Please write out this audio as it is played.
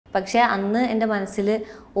പക്ഷേ അന്ന് എൻ്റെ മനസ്സിൽ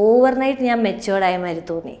ഓവർനൈറ്റ് ഞാൻ മെച്ചുവേർഡായ മാതിരി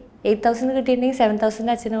തോന്നി. 8,000 കിട്ടിയിട്ടുണ്ടെങ്കിൽ 7,000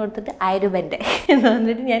 അച്ഛന് കൊടുത്തിട്ട് 1,000 രൂപ എൻ്റെ എന്ന്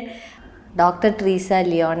പറഞ്ഞിട്ട് ഞാൻ ഡോക്ടർ ട്രീസ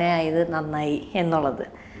ലിയോണ ആയത് നന്നായി എന്നുള്ളത്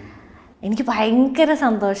എനിക്ക് ഭയങ്കര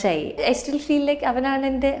സന്തോഷമായി. ഐ സ്റ്റിൽ ഫീൽ ലൈക്ക് അവനാണ്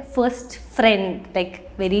എൻ്റെ first front, like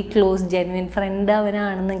very close genuine front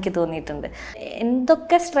അവനാണെന്ന് എനിക്ക് തോന്നിയിട്ടുണ്ട്.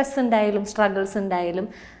 എന്തൊക്കെ സ്ട്രെസ് ഉണ്ടായാലും സ്ട്രഗിൾസ് ഉണ്ടായാലും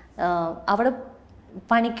അവിടെ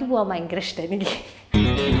പണിക്ക് പോകാൻ ഭയങ്കര ഇഷ്ടം എനിക്ക്.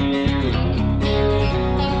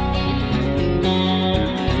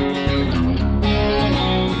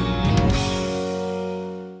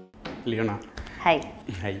 ലിയോണ, ഹായ്.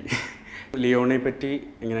 ഹായ്. ലിയോണയെ പറ്റി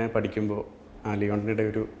ഇങ്ങനെ പഠിക്കുമ്പോൾ ലിയോണയുടെ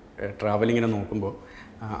ഒരു ട്രാവലിങ്ങിനെ നോക്കുമ്പോൾ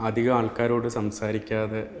അധികം ആൾക്കാരോട്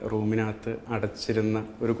സംസാരിക്കാതെ റൂമിനകത്ത് അടച്ചിരുന്ന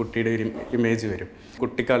ഒരു കുട്ടിയുടെ ഒരു ഇമേജ് വരും.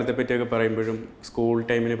 കുട്ടിക്കാലത്തെ പറ്റിയൊക്കെ പറയുമ്പോഴും സ്കൂൾ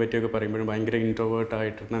ടൈമിനെ പറ്റിയൊക്കെ പറയുമ്പോഴും ഭയങ്കര ഇൻട്രോവേർട്ട്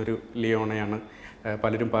ആയിട്ടുള്ള ഒരു ലിയോണയാണ്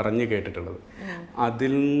പലരും പറഞ്ഞു കേട്ടിട്ടുള്ളത്.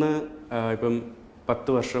 അതിൽ നിന്ന് ഇപ്പം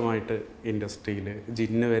 10 വർഷമായിട്ട് ഇൻഡസ്ട്രിയിൽ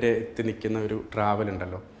ജിന്ന് വരെ എത്തി നിൽക്കുന്ന ഒരു ട്രാവൽ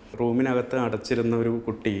ഉണ്ടല്ലോ. റൂമിനകത്ത് അടച്ചിരുന്ന ഒരു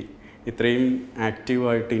കുട്ടി ഇത്രയും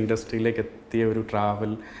ആക്റ്റീവായിട്ട് ഇൻഡസ്ട്രിയിലേക്ക് എത്തിയ ഒരു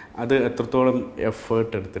ട്രാവൽ, അത് എത്രത്തോളം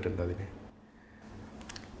എഫേർട്ട് എടുത്തിട്ടുണ്ട്? അതിന്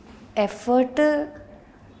എഫേർട്ട്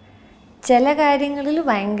ചില കാര്യങ്ങളിൽ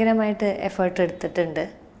ഭയങ്കരമായിട്ട് എഫേർട്ട് എടുത്തിട്ടുണ്ട്.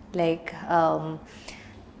 ലൈക്ക്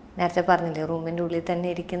നേരത്തെ പറഞ്ഞില്ലേ, റൂമിൻ്റെ ഉള്ളിൽ തന്നെ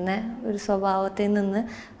ഇരിക്കുന്ന ഒരു സ്വഭാവത്തിൽ നിന്ന്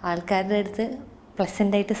ആൾക്കാരുടെ അടുത്ത്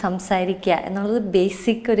പ്ലസൻ്റായിട്ട് സംസാരിക്കുക എന്നുള്ളത്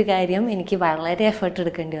ബേസിക് ഒരു കാര്യം എനിക്ക് വളരെ എഫേർട്ട്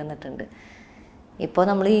എടുക്കേണ്ടി വന്നിട്ടുണ്ട്. ഇപ്പോൾ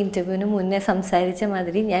നമ്മൾ ഈ ഇൻ്റർവ്യൂവിന് മുന്നേ സംസാരിച്ച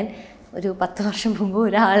മാതിരി ഞാൻ ഒരു 10 വർഷം മുമ്പ്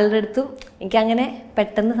ഒരാളുടെ അടുത്തും എനിക്കങ്ങനെ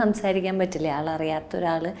പെട്ടെന്ന് സംസാരിക്കാൻ പറ്റില്ല. ആളറിയാത്ത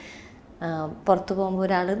ഒരാൾ പുറത്ത് പോകുമ്പോൾ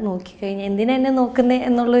ഒരാൾ നോക്കിക്കഴിഞ്ഞാൽ എന്തിനാ എന്നെ നോക്കുന്നത്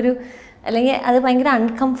എന്നുള്ളൊരു, അല്ലെങ്കിൽ അത് ഭയങ്കര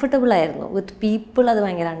അൺകംഫർട്ടബിളായിരുന്നു. വിത്ത് പീപ്പിൾ അത്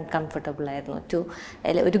ഭയങ്കര അൺകംഫർട്ടബിളായിരുന്നു.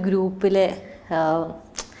 ഒരു ഗ്രൂപ്പിൽ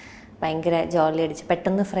ഭയങ്കര ജോലി അടിച്ച്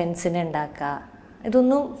പെട്ടെന്ന് ഫ്രണ്ട്സിനെ ഉണ്ടാക്കുക,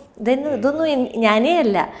 ഇതൊന്നും ഞാനേ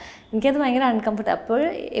അല്ല. എനിക്കത് ഭയങ്കര അൺകംഫർട്ടബിൾ. അപ്പോൾ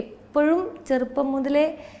എപ്പോഴും ചെറുപ്പം മുതലേ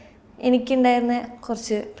എനിക്കുണ്ടായിരുന്ന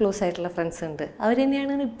കുറച്ച് ക്ലോസ് ആയിട്ടുള്ള ഫ്രണ്ട്സ് ഉണ്ട്. അവർ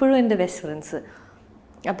തന്നെയാണ് ഇപ്പോഴും എൻ്റെ ബെസ്റ്റ് ഫ്രണ്ട്സ്.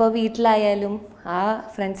 അപ്പോൾ വീട്ടിലായാലും ആ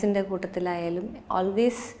ഫ്രണ്ട്സിൻ്റെ കൂട്ടത്തിലായാലും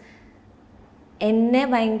ഓൾവേസ് എന്നെ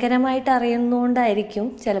ഭയങ്കരമായിട്ട് അറിയുന്നതുകൊണ്ടായിരിക്കും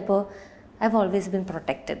ചിലപ്പോൾ I have always been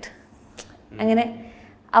protected. അങ്ങനെ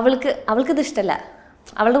അവൾക്കിത് ഇഷ്ടമല്ല,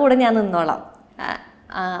 അവളുടെ കൂടെ ഞാൻ നിന്നോളാം,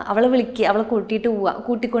 അവളെ വിളിക്കുക, അവളെ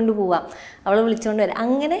കൂട്ടിക്കൊണ്ട് പോവാം, അവളെ വിളിച്ചുകൊണ്ട് വരാം,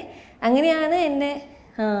 അങ്ങനെയാണ് എന്നെ,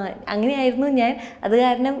 അങ്ങനെയായിരുന്നു ഞാൻ. അത്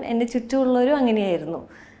കാരണം എൻ്റെ ചുറ്റുമുള്ളവരും അങ്ങനെയായിരുന്നു.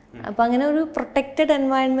 അപ്പോൾ അങ്ങനെ ഒരു പ്രൊട്ടക്റ്റഡ്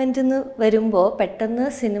എൻവയൺമെൻറ്റിൽ നിന്ന് വരുമ്പോൾ പെട്ടെന്ന്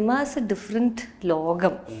സിനിമാസ് ഡിഫറെൻറ്റ്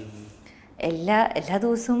ലോകം. എല്ലാ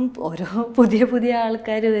ദിവസവും ഓരോ പുതിയ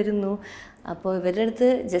ആൾക്കാർ വരുന്നു. അപ്പോൾ ഇവരുടെ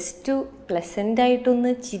അടുത്ത് ജസ്റ്റ്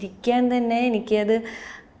പ്ലസൻ്റായിട്ടൊന്ന് ചിരിക്കാൻ തന്നെ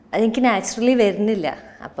എനിക്ക് നാച്ചുറലി വരുന്നില്ല.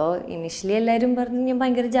 അപ്പോൾ ഇനിഷ്യലി എല്ലാവരും പറഞ്ഞു ഞാൻ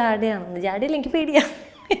ഭയങ്കര ജാടയാണെന്ന്. ജാടയല്ല,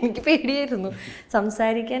 എനിക്ക് പേടിയായിരുന്നു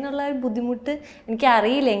സംസാരിക്കാനുള്ള ഒരു ബുദ്ധിമുട്ട്.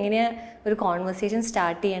 എനിക്കറിയില്ല എങ്ങനെയാണ് ഒരു കോൺവെർസേഷൻ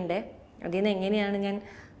സ്റ്റാർട്ട് ചെയ്യണ്ടേ, അതിൽ നിന്ന് എങ്ങനെയാണ് ഞാൻ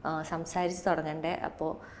സംസാരിച്ച് തുടങ്ങണ്ടേ.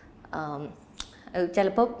 അപ്പോൾ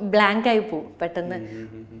ചിലപ്പോൾ ബ്ലാങ്ക് ആയി പോവും. പെട്ടെന്ന്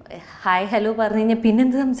ഹായ് ഹലോ പറഞ്ഞു കഴിഞ്ഞാൽ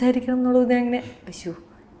പിന്നെന്ത് സംസാരിക്കണം എന്നുള്ളത് അങ്ങനെ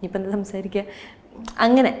ഇനിയിപ്പോൾ എന്താ സംസാരിക്കുക,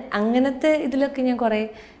 അങ്ങനത്തെ ഇതിലൊക്കെ ഞാൻ കുറേ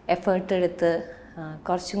എഫേർട്ട് എടുത്ത്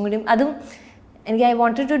കുറച്ചും കൂടി അതും എനിക്ക് I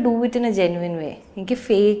wanted to do it in A genuine വേ. എനിക്ക്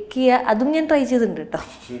ഫേക്ക് ചെയ്യുക അതും ഞാൻ ട്രൈ ചെയ്തിട്ടുണ്ട് കേട്ടോ.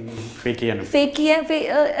 ഫേക്ക് ചെയ്യാൻ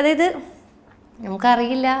അതായത്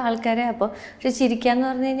നമുക്കറിയില്ല ആൾക്കാരെ. അപ്പോൾ പക്ഷെ ചിരിക്കാന്ന്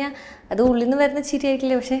പറഞ്ഞു കഴിഞ്ഞാൽ അത് ഉള്ളിൽ നിന്ന് വരുന്ന ചിരി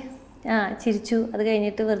ആയിരിക്കില്ല. പക്ഷേ ചിരിച്ചു, അത്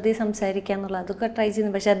കഴിഞ്ഞിട്ട് വെറുതെ സംസാരിക്കുക എന്നുള്ളത് അതൊക്കെ ട്രൈ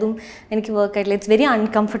ചെയ്യുന്നു. പക്ഷെ അതും എനിക്ക് വർക്ക് ആയിട്ടില്ല. It's very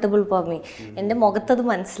uncomfortable for me. എൻ്റെ മുഖത്തത്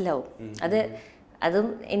മനസ്സിലാവും. അതും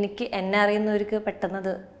എന്നെ അറിയുന്നവർക്ക്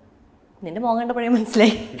പെട്ടെന്നത് നിൻ്റെ മുഖം കണ്ടപ്പോഴേ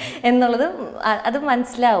മനസ്സിലായി എന്നുള്ളത് അത്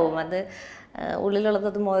മനസ്സിലാവും. അത് ഉള്ളിലുള്ളത്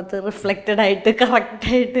അത് മുഖത്ത് റിഫ്ലക്റ്റഡ് ആയിട്ട്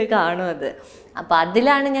കറക്റ്റായിട്ട് കാണും അത്. അപ്പോൾ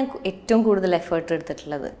അതിലാണ് ഞാൻ ഏറ്റവും കൂടുതൽ എഫേർട്ട്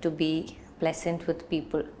എടുത്തിട്ടുള്ളത്, to B pleasant with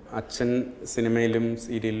people. അച്ഛൻ സിനിമയിലും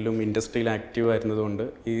സീരിയലിലും ഇൻഡസ്ട്രിയിൽ ആക്റ്റീവ് ആയിരുന്നതുകൊണ്ട്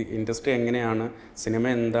ഈ ഇൻഡസ്ട്രി എങ്ങനെയാണ്, സിനിമ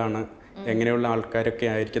എന്താണ്, എങ്ങനെയുള്ള ആൾക്കാരൊക്കെ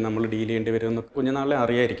ആയിരിക്കും നമ്മൾ ഡീൽ ചെയ്യേണ്ടി വരുമെന്ന് കുഞ്ഞുനാളെ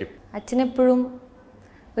അറിയായിരിക്കും. അച്ഛനെപ്പോഴും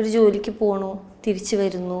ഒരു ജോലിക്ക് പോകണു, തിരിച്ചു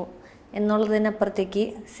വരുന്നു എന്നുള്ളതിനപ്പുറത്തേക്ക്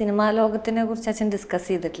സിനിമാ ലോകത്തിനെ കുറിച്ച് അച്ഛൻ ഡിസ്കസ്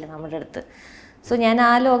ചെയ്തിട്ടില്ല നമ്മുടെ അടുത്ത്. സോ ഞാൻ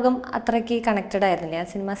ആ ലോകം അത്രയ്ക്ക് കണക്റ്റഡ് ആയിരുന്നില്ല. ഞാൻ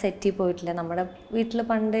സിനിമ സെറ്റിൽ പോയിട്ടില്ല. നമ്മുടെ വീട്ടിൽ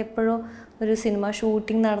പണ്ട് എപ്പോഴും ഒരു സിനിമ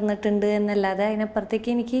ഷൂട്ടിംഗ് നടന്നിട്ടുണ്ട് എന്നല്ലാതെ അതിനപ്പുറത്തേക്ക്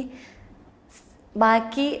എനിക്ക്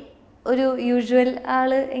ബാക്കി ഒരു യൂഷ്വൽ ആൾ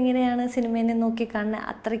എങ്ങനെയാണ് സിനിമേനെ നോക്കി കാണുന്നത്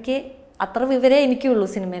അത്ര വിവരമേ എനിക്കുള്ളൂ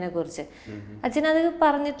സിനിമേനെ കുറിച്ച്. അച്ഛനത്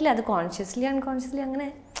പറഞ്ഞിട്ടില്ല. അത് കോൺഷ്യസ്ലി അൺകോൺഷ്യസ്ലി അങ്ങനെ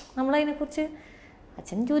നമ്മളതിനെക്കുറിച്ച്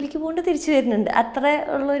അച്ഛൻ ജോലിക്ക് പോകൊണ്ട് തിരിച്ചു വരുന്നുണ്ട്, അത്ര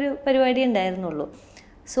ഉള്ളൊരു പരിപാടി ഉണ്ടായിരുന്നുള്ളൂ.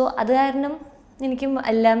 സോ അത് കാരണം എനിക്കും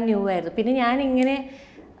എല്ലാം ന്യൂ ആയിരുന്നു. പിന്നെ ഞാനിങ്ങനെ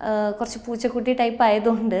കുറച്ച് പൂച്ചക്കുട്ടി ടൈപ്പ്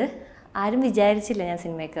ആയതുകൊണ്ട് ആരും വിചാരിച്ചില്ല ഞാൻ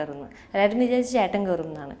സിനിമയിൽ കയറുന്നു. എല്ലാവരും വിചാരിച്ച് ചേട്ടൻ കയറും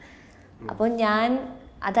എന്നാണ്. അപ്പോൾ ഞാൻ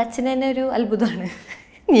അത് അച്ഛന് തന്നെ ഒരു അത്ഭുതമാണ്.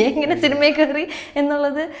 നീ എങ്ങനെ സിനിമയിൽ കയറി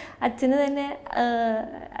എന്നുള്ളത് അച്ഛന് തന്നെ,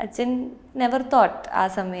 അച്ഛൻ നെവർ തോട്ട് ആ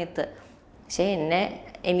സമയത്ത്. പക്ഷേ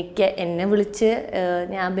എന്നെ വിളിച്ച്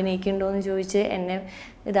ഞാൻ അഭിനയിക്കുന്നുണ്ടോ എന്ന് ചോദിച്ച് എന്നെ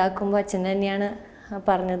ഇതാക്കുമ്പോൾ അച്ഛൻ തന്നെയാണ്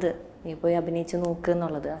പറഞ്ഞത്, നീ പോയി അഭിനയിച്ച് നോക്ക്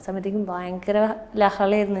എന്നുള്ളത്. ആ സമയത്തേക്കും ഭയങ്കര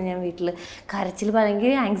ലഹളയായിരുന്നു ഞാൻ വീട്ടിൽ. കരച്ചിൽ,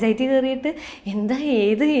 ഭയങ്കര ആങ്സൈറ്റി കയറിയിട്ട്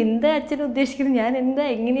എന്താ അച്ഛൻ ഉദ്ദേശിക്കുന്നത്, ഞാൻ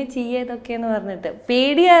എങ്ങനെയാണ് ചെയ്യുക ഇതൊക്കെയെന്ന് പറഞ്ഞിട്ട്.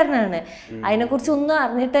 പേടിയാരനാണ്, അതിനെക്കുറിച്ചൊന്നും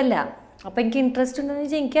അറിഞ്ഞിട്ടല്ല. അപ്പോൾ എനിക്ക് ഇൻട്രസ്റ്റ് ഉണ്ടോയെന്ന്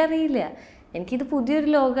ചോദിച്ചാൽ എനിക്കറിയില്ല. എനിക്കിത് പുതിയൊരു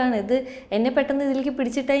ലോകമാണ്. ഇത് എന്നെ പെട്ടെന്ന് ഇതിലേക്ക്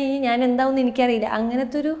പിടിച്ചിട്ടാൽ ഞാൻ എന്താവുമെന്ന് എനിക്കറിയില്ല.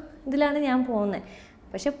 അങ്ങനത്തെ ഒരു ഇതിലാണ് ഞാൻ പോകുന്നത്.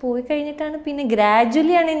 പക്ഷെ പോയി കഴിഞ്ഞിട്ടാണ് പിന്നെ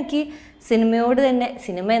ഗ്രാജ്വലിയാണ് എനിക്ക് സിനിമയോട് തന്നെ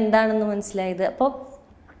സിനിമ എന്താണെന്ന് മനസ്സിലായത്. അപ്പോൾ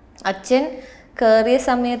അച്ഛൻ കയറിയ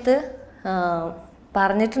സമയത്ത്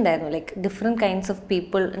പറഞ്ഞിട്ടുണ്ടായിരുന്നു, like different kinds of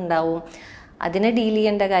people ഉണ്ടാവും, അതിനെ ഡീൽ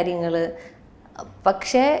ചെയ്യേണ്ട കാര്യങ്ങൾ.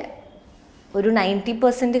 പക്ഷേ ഒരു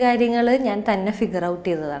 90% കാര്യങ്ങൾ ഞാൻ തന്നെ ഫിഗർ ഔട്ട്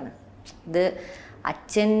ചെയ്തതാണ്. ഇത്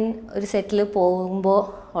അച്ഛൻ ഒരു സെറ്റിൽ പോകുമ്പോൾ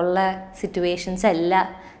ഉള്ള സിറ്റുവേഷൻസ് അല്ല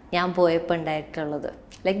ഞാൻ പോയപ്പോൾ ഉണ്ടായിട്ടുള്ളത്.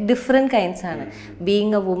 ലൈക്ക് ഡിഫറെൻറ്റ് കൈൻഡ്സ് ആണ്.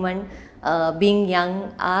 Being A woman, being young,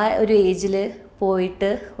 ആ ഒരു ഏജിൽ പോയിട്ട്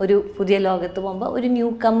ഒരു പുതിയ ലോകത്ത് പോകുമ്പോൾ ഒരു ന്യൂ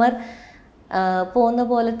കമ്മർ പോകുന്ന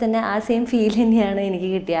പോലെ തന്നെ ആ സെയിം ഫീൽ തന്നെയാണ് എനിക്ക്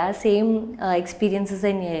കിട്ടിയത്. ആ സെയിം എക്സ്പീരിയൻസസ്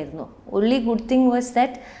തന്നെയായിരുന്നു. Only good thing was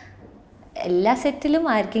that എല്ലാ സെറ്റിലും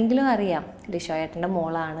ആർക്കെങ്കിലും അറിയാം ലിഷോയ് ഏട്ടൻ്റെ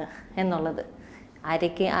മോളാണ് എന്നുള്ളത്.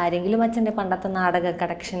 ആരെങ്കിലും അച്ഛൻ്റെ പണ്ടത്തെ നാടക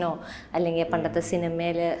കണക്ഷനോ അല്ലെങ്കിൽ പണ്ടത്തെ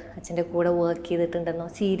സിനിമയിൽ അച്ഛൻ്റെ കൂടെ വർക്ക് ചെയ്തിട്ടുണ്ടെന്നോ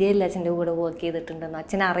സീരിയലിൽ അച്ഛൻ്റെ കൂടെ വർക്ക് ചെയ്തിട്ടുണ്ടെന്നോ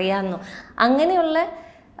അച്ഛനറിയാമെന്നോ അങ്ങനെയുള്ള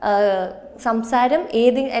സംസാരം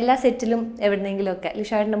എല്ലാ സെറ്റിലും എവിടെന്നെങ്കിലുമൊക്കെ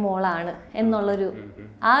ലിഷോയുടെ മോളാണ് എന്നുള്ളൊരു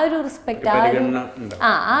ആ ഒരു റെസ്പെക്റ്റ്,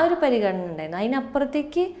 ആ ഒരു പരിഗണന ഉണ്ടായിരുന്നു.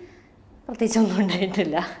 അതിനപ്പുറത്തേക്ക് പ്രത്യേകിച്ചൊന്നും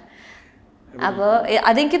ഉണ്ടായിട്ടില്ല. അപ്പോൾ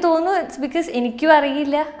അതെനിക്ക് തോന്നുന്നു ഇറ്റ്സ് ബിക്കോസ് എനിക്കും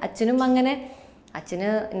അറിയില്ല, അച്ഛനും അങ്ങനെ. അച്ഛന്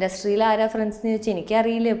ഇൻഡസ്ട്രിയിൽ ആരാ ഫ്രണ്ട്സ് എന്ന് ചോദിച്ചാൽ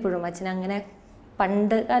എനിക്കറിയില്ല എപ്പോഴും. അച്ഛന് അങ്ങനെ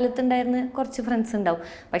പണ്ട് കാലത്തുണ്ടായിരുന്ന കുറച്ച് ഫ്രണ്ട്സ് ഉണ്ടാവും,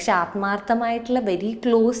 പക്ഷെ ആത്മാർത്ഥമായിട്ടുള്ള വെരി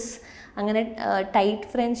ക്ലോസ് അങ്ങനെ ടൈറ്റ്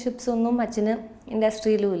ഫ്രണ്ട്ഷിപ്സ് ഒന്നും അച്ഛന്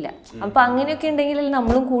ഇൻഡസ്ട്രിയിലും ഇല്ല. അപ്പോൾ അങ്ങനെയൊക്കെ ഉണ്ടെങ്കിലല്ലേ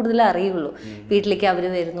നമ്മളും കൂടുതൽ അറിയുള്ളൂ. വീട്ടിലേക്ക് അവർ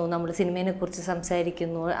വരുന്നു, നമ്മൾ സിനിമയെ കുറിച്ച്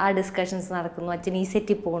സംസാരിക്കുന്നു, ആ ഡിസ്കഷൻസ് നടക്കുന്നു, അച്ഛൻ ഈ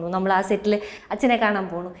സെറ്റിൽ പോകണു, നമ്മൾ ആ സെറ്റിൽ അച്ഛനെ കാണാൻ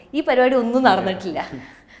പോകണു. ഈ പരിപാടി ഒന്നും നടന്നിട്ടില്ല.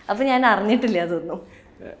 അപ്പോൾ ഞാൻ അറിഞ്ഞിട്ടില്ല അതൊന്നും.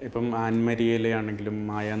 ഇപ്പം ആൻമരിയയിലെ ആണെങ്കിലും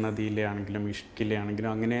മായാനദിയിലെ ആണെങ്കിലും ഇഷ്കിലെ ആണെങ്കിലും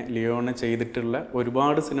അങ്ങനെ ലിയോണ ചെയ്തിട്ടുള്ള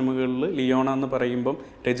ഒരുപാട് സിനിമകളിൽ ലിയോണ എന്ന് പറയുമ്പം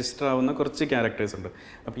രജിസ്റ്റർ ആവുന്ന കുറച്ച് ക്യാരക്ടേഴ്സ് ഉണ്ട്.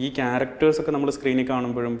 അപ്പോൾ ഈ ക്യാരക്ടേഴ്സൊക്കെ നമ്മൾ സ്ക്രീനിൽ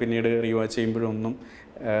കാണുമ്പോഴും പിന്നീട് റീവാച്ച് ചെയ്യുമ്പോഴും ഒന്നും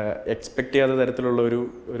എക്സ്പെക്റ്റ് ചെയ്യാത്ത തരത്തിലുള്ള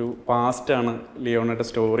ഒരു പാസ്റ്റാണ് ലിയോണയുടെ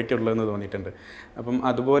സ്റ്റോറിക്കുള്ളതെന്ന് തോന്നിയിട്ടുണ്ട്. അപ്പം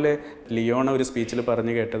അതുപോലെ ലിയോണ ഒരു സ്പീച്ചിൽ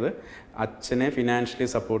പറഞ്ഞു കേട്ടത് അച്ഛനെ ഫിനാൻഷ്യലി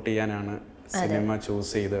സപ്പോർട്ട് ചെയ്യാനാണ് സിനിമ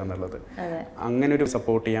ചൂസ് ചെയ്ത് എന്നുള്ളത്. അങ്ങനെ ഒരു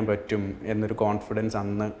സപ്പോർട്ട് ചെയ്യാൻ പറ്റും എന്നൊരു കോൺഫിഡൻസ്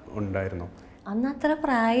അന്ന് ഉണ്ടായിരുന്നു? അന്ന് അത്ര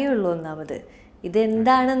പ്രായമുള്ളൂ ഒന്നാമത്,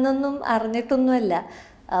 ഇതെന്താണെന്നൊന്നും അറിഞ്ഞിട്ടൊന്നുമല്ല.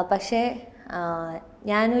 പക്ഷേ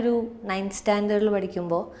ഞാനൊരു 9th സ്റ്റാൻഡേർഡിൽ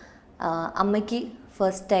പഠിക്കുമ്പോൾ അമ്മയ്ക്ക്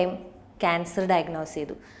ഫസ്റ്റ് ടൈം ക്യാൻസർ ഡയഗ്നോസ്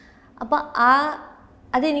ചെയ്തു. അപ്പോൾ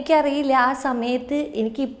അതെനിക്കറിയില്ല. ആ സമയത്ത്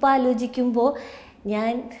എനിക്കിപ്പോൾ ആലോചിക്കുമ്പോൾ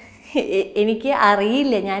എനിക്ക്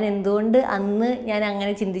അറിയില്ല ഞാൻ എന്തുകൊണ്ട് അന്ന് ഞാൻ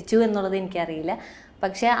അങ്ങനെ ചിന്തിച്ചു എന്നുള്ളത് എനിക്കറിയില്ല.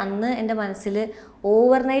 പക്ഷേ അന്ന് എൻ്റെ മനസ്സിൽ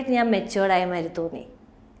ഓവർനൈറ്റ് ഞാൻ മെച്ചുവേർഡായ മാതിരി തോന്നി.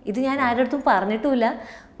 ഇത് ഞാൻ ആരുടെ അടുത്തും പറഞ്ഞിട്ടുമില്ല,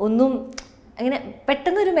 ഒന്നും അങ്ങനെ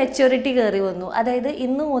പെട്ടെന്നൊരു മെച്യൂരിറ്റി കയറി വന്നു. അതായത്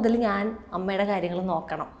ഇന്ന് മുതൽ ഞാൻ അമ്മയുടെ കാര്യങ്ങൾ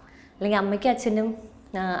നോക്കണം, അല്ലെങ്കിൽ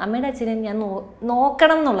അമ്മയുടെ അച്ഛനും ഞാൻ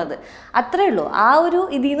നോക്കണം എന്നുള്ളത് അത്രേ ഉള്ളൂ. ആ ഒരു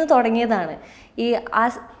ഇതിൽ നിന്ന് തുടങ്ങിയതാണ്.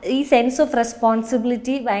 ഈ സെൻസ് ഓഫ്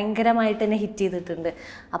റെസ്പോൺസിബിലിറ്റി ഭയങ്കരമായിട്ട് എന്നെ ഹിറ്റ് ചെയ്തിട്ടുണ്ട്.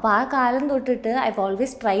 അപ്പോൾ ആ കാലം തൊട്ടിട്ട് I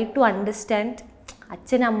always try to understand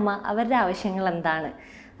അച്ഛനമ്മ അവരുടെ ആവശ്യങ്ങൾ എന്താണ്,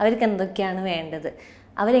 അവർക്ക് എന്തൊക്കെയാണ് വേണ്ടത്,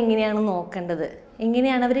 അവരെങ്ങനെയാണ് നോക്കേണ്ടത്,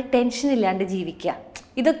 എങ്ങനെയാണ് അവർ ടെൻഷൻ ഇല്ലാണ്ട് ജീവിക്കുക.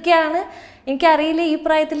 ഇതൊക്കെയാണ് എനിക്കറിയില്ല. ഈ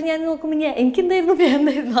പ്രായത്തിൽ ഞാൻ നോക്കുമ്പോൾ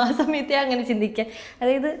എനിക്കെന്തായിരുന്നു ആ സമയത്തെ അങ്ങനെ ചിന്തിക്കാൻ.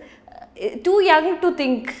 അതായത് to young to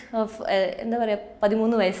think of എന്താ പറയുക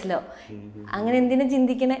 13 വയസ്സിലോ അങ്ങനെ എന്തിനാ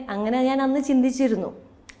ചിന്തിക്കണേ, അങ്ങനെ ഞാൻ അന്ന് ചിന്തിച്ചിരുന്നു.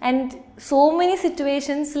 ആൻഡ് സോ മെനി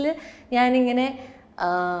സിറ്റുവേഷൻസിൽ ഞാനിങ്ങനെ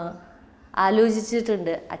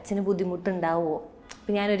ആലോചിച്ചിട്ടുണ്ട് അച്ഛന് ബുദ്ധിമുട്ടുണ്ടാവുമോ.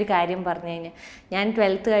 അപ്പം ഞാനൊരു കാര്യം പറഞ്ഞു കഴിഞ്ഞാൽ, ഞാൻ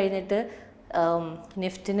 12th കഴിഞ്ഞിട്ട്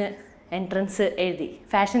നിഫ്റ്റിന് എൻട്രൻസ് എഴുതി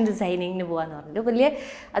ഫാഷൻ ഡിസൈനിങ്ങിന് പോകാമെന്ന് പറഞ്ഞിട്ട്.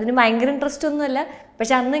 അതിന് ഭയങ്കര ഇൻട്രസ്റ്റ് ഒന്നുമല്ല,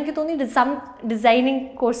 പക്ഷെ അന്ന് എനിക്ക് തോന്നി ഡിസൈനിങ്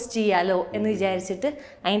കോഴ്സ് ചെയ്യാമല്ലോ എന്ന് വിചാരിച്ചിട്ട്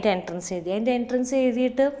അതിൻ്റെ എൻട്രൻസ്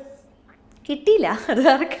എഴുതിയിട്ട് കിട്ടിയില്ല, അത്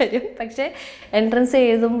വേറെ കാര്യം. പക്ഷേ എൻട്രൻസ്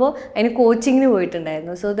എഴുതുമ്പോൾ അതിന് കോച്ചിങ്ങിന്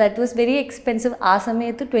പോയിട്ടുണ്ടായിരുന്നു. So that was very expensive. ആ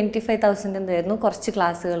സമയത്ത് 25,000 എന്തായിരുന്നു കുറച്ച്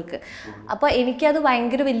ക്ലാസ്സുകൾക്ക്. അപ്പോൾ എനിക്കത്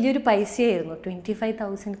ഭയങ്കര വലിയൊരു പൈസയായിരുന്നു.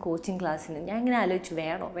 25,000 കോച്ചിങ് ക്ലാസ്സിന്. ഞാൻ ഇങ്ങനെ ആലോചിച്ചു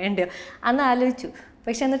വേണോ വേണ്ടയോ അന്ന് ആലോചിച്ചു.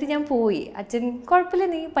 പക്ഷെ എന്നിട്ട് ഞാൻ പോയി. അച്ഛൻ കുഴപ്പമില്ല,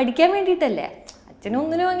 നീ പഠിക്കാൻ വേണ്ടിയിട്ടല്ലേ,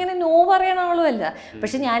 അച്ഛനൊന്നിനും അങ്ങനെ നോ പറയണ ആളുമല്ല.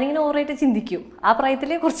 പക്ഷെ ഞാനിങ്ങനെ ഓവറായിട്ട് ചിന്തിക്കും. ആ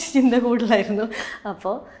പ്രായത്തിലെ കുറച്ച് ചിന്ത കൂടുതലായിരുന്നു.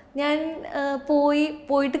 അപ്പോൾ ഞാൻ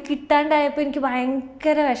പോയിട്ട് കിട്ടാണ്ടായപ്പോൾ എനിക്ക്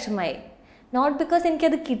ഭയങ്കര വിഷമമായി. നോട്ട് ബിക്കോസ്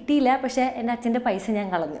എനിക്കത് കിട്ടിയില്ല, പക്ഷേ എൻ്റെ അച്ഛൻ്റെ പൈസ ഞാൻ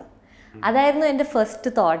കളഞ്ഞു. അതായിരുന്നു എൻ്റെ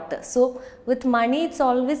first thought. So with money it's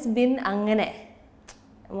always been അങ്ങനെ.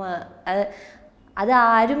 അത്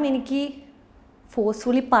ആരും എനിക്ക്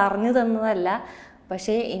ഫോഴ്സ്ഫുള്ളി പറഞ്ഞു തന്നതല്ല.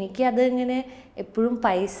 പക്ഷേ എനിക്കത് ഇങ്ങനെ എപ്പോഴും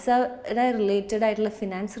പൈസയുടെ റിലേറ്റഡ് ആയിട്ടുള്ള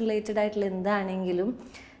ഫിനാൻസ് റിലേറ്റഡ് ആയിട്ടുള്ള എന്താണെങ്കിലും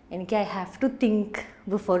എനിക്ക് I have to think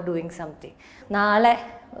before doing something. നാളെ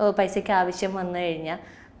പൈസയ്ക്ക് ആവശ്യം വന്നു കഴിഞ്ഞാൽ,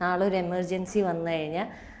 നാളെ ഒരു എമർജൻസി വന്നു കഴിഞ്ഞാൽ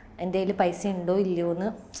എൻ്റെ കയ്യിൽ പൈസ ഉണ്ടോ ഇല്ലയോ എന്ന്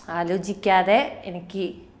ആലോചിക്കാതെ എനിക്ക്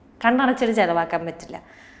കണ്ണടച്ചിട്ട് ചിലവാക്കാൻ പറ്റില്ല.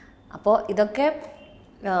 അപ്പോൾ ഇതൊക്കെ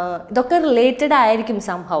റിലേറ്റഡ് ആയിരിക്കും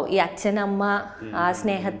സംഭവം. ഈ അച്ഛനമ്മ ആ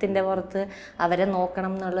സ്നേഹത്തിൻ്റെ പുറത്ത് അവരെ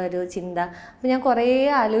നോക്കണം എന്നുള്ളൊരു ചിന്ത. അപ്പോൾ ഞാൻ കുറേ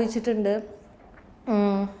ആലോചിച്ചിട്ടുണ്ട്.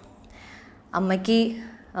 അമ്മയ്ക്ക്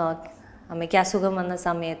അസുഖം വന്ന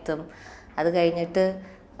സമയത്തും അത് കഴിഞ്ഞിട്ട്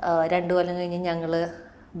 2 കൊല്ലം കഴിഞ്ഞ് ഞങ്ങൾ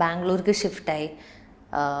ബാംഗ്ലൂർക്ക് ഷിഫ്റ്റായി.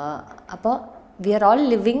 അപ്പോൾ V are all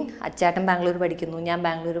living. അച്ചാട്ടൻ Bangalore പഠിക്കുന്നു, ഞാൻ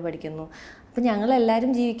ബാംഗ്ലൂർ പഠിക്കുന്നു. അപ്പോൾ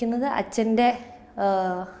ഞങ്ങളെല്ലാവരും ജീവിക്കുന്നത് അച്ഛൻ്റെ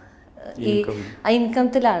ഈ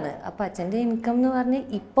ഇൻകത്തിലാണ്. അപ്പോൾ അച്ഛൻ്റെ ഇൻകം എന്ന് പറഞ്ഞ്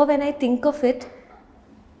ഇപ്പോൾ when I think of it,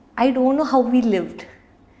 I don't know how we lived.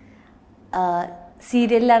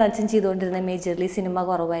 സീരിയലിലാണ് അച്ഛൻ ചെയ്തുകൊണ്ടിരുന്നത് മേജർലി. സിനിമ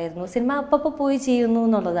കുറവായിരുന്നു. സിനിമ അപ്പോൾ പോയി ചെയ്യുന്നു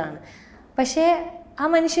എന്നുള്ളതാണ്. പക്ഷേ ആ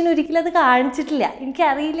മനുഷ്യൻ ഒരിക്കലും അത് കാണിച്ചിട്ടില്ല.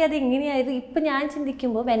 എനിക്കറിയില്ല അത് എങ്ങനെയായിരുന്നു. ഇപ്പം ഞാൻ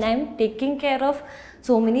ചിന്തിക്കുമ്പോൾ when I am taking care of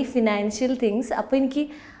so many financial things, അപ്പോൾ എനിക്ക്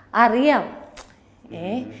അറിയാം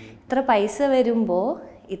ഇത്ര പൈസ വരുമ്പോൾ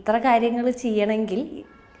ഇത്ര കാര്യങ്ങൾ ചെയ്യണമെങ്കിൽ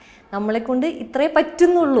നമ്മളെക്കൊണ്ട് ഇത്രേ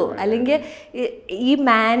പറ്റുന്നുള്ളൂ. അല്ലെങ്കിൽ ഈ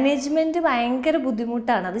മാനേജ്മെൻറ്റ് ഭയങ്കര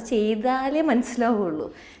ബുദ്ധിമുട്ടാണ്. അത് ചെയ്താലേ മനസ്സിലാവുള്ളൂ.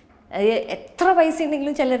 എത്ര പൈസ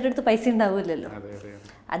ഉണ്ടെങ്കിലും ചിലരുടെ അടുത്ത് പൈസ ഉണ്ടാവില്ലല്ലോ.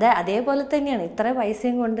 അതേപോലെ തന്നെയാണ്. ഇത്ര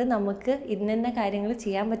പൈസയും കൊണ്ട് നമുക്ക് ഇന്ന കാര്യങ്ങൾ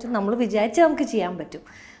ചെയ്യാൻ പറ്റും. നമ്മൾ വിചാരിച്ചാൽ നമുക്ക് ചെയ്യാൻ പറ്റും.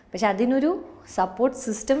 പക്ഷെ അതിനൊരു സപ്പോർട്ട്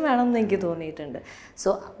സിസ്റ്റം വേണമെന്ന് എനിക്ക് തോന്നിയിട്ടുണ്ട്. സോ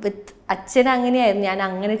വിത്ത് അച്ഛൻ അങ്ങനെയായിരുന്നു. ഞാൻ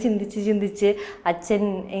അങ്ങനെ ചിന്തിച്ച് അച്ഛൻ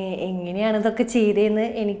എങ്ങനെയാണ് ഇതൊക്കെ ചെയ്തതെന്ന്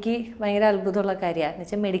എനിക്ക് ഭയങ്കര അത്ഭുതമുള്ള കാര്യമാണ്. എന്ന്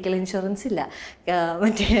വെച്ചാൽ മെഡിക്കൽ ഇൻഷുറൻസ് ഇല്ല.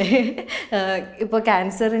 മറ്റേ ഇപ്പോൾ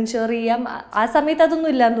ക്യാൻസർ ഇൻഷുർ ചെയ്യാം. ആ സമയത്ത് അതൊന്നും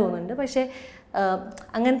ഇല്ലയെന്ന് തോന്നുന്നുണ്ട്. പക്ഷേ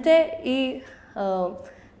അങ്ങനത്തെ ഈ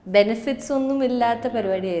ബെനിഫിറ്റ്സ് ഒന്നും ഇല്ലാത്ത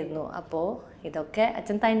പരിപാടിയായിരുന്നു. അപ്പോൾ ഇതൊക്കെ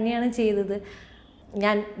അച്ഛൻ തന്നെയാണ് ചെയ്തത്.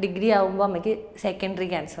 ഞാൻ ഡിഗ്രി ആകുമ്പോൾ അമ്മയ്ക്ക് സെക്കൻഡറി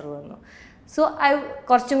ക്യാൻസർ വന്നു. സോ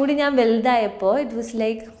കുറച്ചും കൂടി ഞാൻ വലുതായപ്പോൾ ഇറ്റ് വാസ്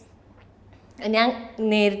ലൈക്ക് ഞാൻ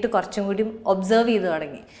നേരിട്ട് കുറച്ചും കൂടി ഒബ്സർവ് ചെയ്ത്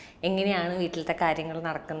തുടങ്ങി. എങ്ങനെയാണ് വീട്ടിലത്തെ കാര്യങ്ങൾ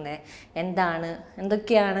നടക്കുന്നത്,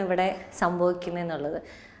 എന്തൊക്കെയാണ് ഇവിടെ സംഭവിക്കുന്നത് എന്നുള്ളത്.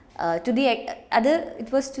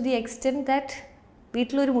 It was to the extent that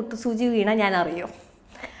വീട്ടിലൊരു മുട്ടുസൂചി വീണാൽ ഞാൻ അറിയും.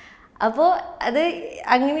 അപ്പോൾ അത്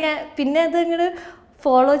അങ്ങനെ പിന്നെ അത് അങ്ങോട്ട്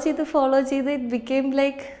ഫോളോ ചെയ്ത് ഇറ്റ് ബിക്കെയിം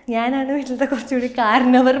ലൈക്ക് ഞാനാണ് വീട്ടിലത്തെ കുറച്ചുകൂടി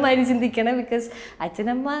കാരണവർമാര് ചിന്തിക്കണം. ബിക്കോസ്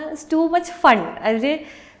അച്ഛനമ്മ ഇസ് ടു മച്ച് ഫൺ.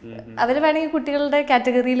 അവർ വേണമെങ്കിൽ കുട്ടികളുടെ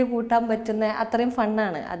കാറ്റഗറിയിൽ കൂട്ടാൻ പറ്റുന്ന അത്രയും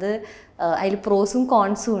ഫണ്ണാണ് അത്. അതിൽ പ്രോസും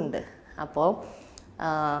കോൺസും ഉണ്ട്. അപ്പോൾ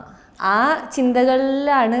ആ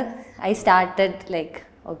ചിന്തകളിലാണ് I started like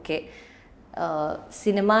okay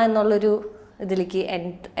cinema എന്നുള്ളൊരു ഇതിലേക്ക്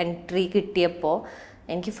എൻട്രി കിട്ടിയപ്പോൾ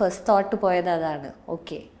എനിക്ക് ഫസ്റ്റ് തോട്ട് പോയത് അതാണ്.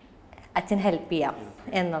 ഓക്കെ അച്ഛൻ ഹെൽപ്പ് ചെയ്യാം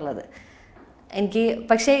എന്നുള്ളത് എനിക്ക്.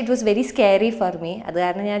 പക്ഷേ it was very scary for me. അത്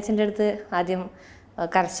കാരണം ഞാൻ അച്ഛൻ്റെ അടുത്ത് ആദ്യം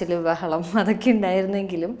കരച്ചിൽ ബഹളം അതൊക്കെ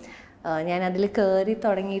ഉണ്ടായിരുന്നെങ്കിലും ഞാൻ അതിൽ കയറി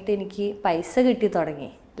തുടങ്ങിയിട്ട് എനിക്ക് പൈസ കിട്ടി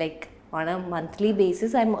തുടങ്ങി. Like on A monthly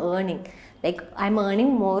basis I M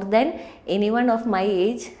earning more than any one of my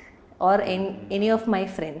age or any of my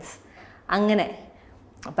friends. അങ്ങനെ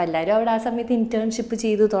അപ്പോൾ എല്ലാവരും അവിടെ ആ സമയത്ത് ഇൻറ്റേൺഷിപ്പ്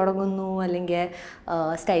ചെയ്തു തുടങ്ങുന്നു, അല്ലെങ്കിൽ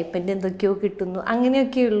സ്റ്റൈപ്പൻഡ് എന്തൊക്കെയോ കിട്ടുന്നു,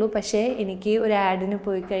 അങ്ങനെയൊക്കെ ഉള്ളൂ. പക്ഷേ എനിക്ക് ഒരു ആഡിന്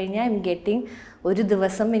പോയി കഴിഞ്ഞാൽ ഐ എം ഗെറ്റിംഗ് ഒരു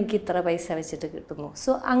ദിവസം എനിക്ക് ഇത്ര പൈസ വെച്ചിട്ട് കിട്ടുന്നു.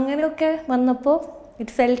 സോ അങ്ങനെയൊക്കെ വന്നപ്പോൾ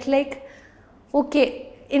ഇറ്റ് ഫെൽറ്റ് ലൈക്ക് ഓക്കെ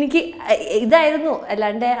എനിക്ക് ഇതായിരുന്നു.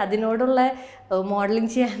 അല്ലാണ്ട് അതിനോടുള്ള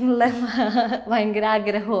മോഡലിംഗ് ചെയ്യാനുള്ള ഭയങ്കര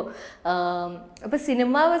ആഗ്രഹമോ. അപ്പോൾ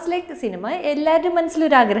സിനിമ വാസ് ലൈക്ക് സിനിമ എല്ലാവരുടെയും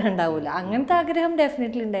മനസ്സിലൊരു ആഗ്രഹം ഉണ്ടാവില്ല. അങ്ങനത്തെ ആഗ്രഹം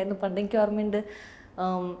ഡെഫിനറ്റ്ലി ഉണ്ടായിരുന്നു. പണ്ട് എനിക്ക് ഓർമ്മയുണ്ട്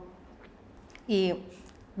ഈ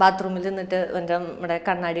ബാത്റൂമിൽ നിന്നിട്ട് നമ്മുടെ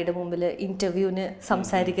കണ്ണാടിയുടെ മുമ്പിൽ ഇൻ്റർവ്യൂവിന്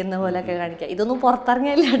സംസാരിക്കുന്ന പോലെയൊക്കെ കാണിക്കുക. ഇതൊന്നും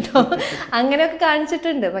പുറത്തിറങ്ങിയില്ല കേട്ടോ, അങ്ങനെയൊക്കെ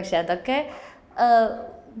കാണിച്ചിട്ടുണ്ട്. പക്ഷെ അതൊക്കെ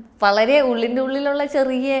വളരെ ഉള്ളിൻ്റെ ഉള്ളിലുള്ള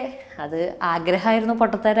ചെറിയ അത് ആഗ്രഹമായിരുന്നു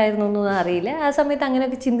പൊട്ടത്തരായിരുന്നു എന്നൊന്നും അറിയില്ല. ആ സമയത്ത്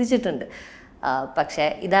അങ്ങനെയൊക്കെ ചിന്തിച്ചിട്ടുണ്ട്. പക്ഷേ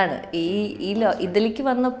ഇതാണ് ഇതിലേക്ക്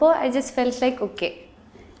വന്നപ്പോൾ I just felt like okay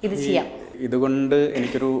ഇത് ചെയ്യാം. ഇതുകൊണ്ട്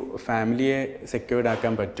എനിക്കൊരു ഫാമിലിയെ സെക്യൂർഡ്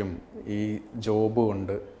ആക്കാൻ പറ്റും ഈ ജോബ്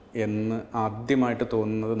കൊണ്ട് എന്ന് ആദ്യമായിട്ട്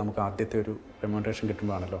തോന്നുന്നത് നമുക്ക് ആദ്യത്തെ ഒരു റെമ്യൂണറേഷൻ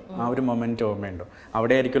കിട്ടുമ്പോഴാണല്ലോ. ആ ഒരു മൊമെൻറ്റ് ഓർമ്മയുണ്ടോ?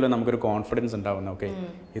 അവിടെ ആയിരിക്കുമല്ലോ നമുക്കൊരു കോൺഫിഡൻസ് ഉണ്ടാവുന്നത്, ഓക്കെ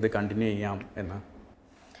ഇത് കണ്ടിന്യൂ ചെയ്യാം എന്ന്.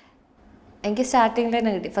 എനിക്ക് സ്റ്റാർട്ടിങ്ങിൽ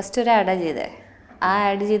തന്നെ കിട്ടി. ഫസ്റ്റ് ഒരു ആഡാണ് ചെയ്തത്. ആ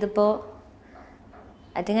ആഡ് ചെയ്തപ്പോൾ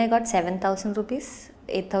I think I got 7,000 rupees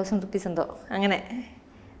 8,000 rupees എന്തോ അങ്ങനെ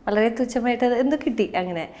വളരെ തുച്ഛമായിട്ട് അത് എന്തോ കിട്ടി.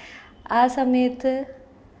 അങ്ങനെ ആ സമയത്ത്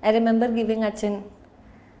ഐ റിമെമ്പർ ഗിവിങ് അച്ഛൻ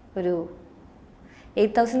ഒരു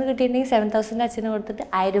 8,000 കിട്ടിയിട്ടുണ്ടെങ്കിൽ 7,000 അച്ഛന് കൊടുത്തിട്ട്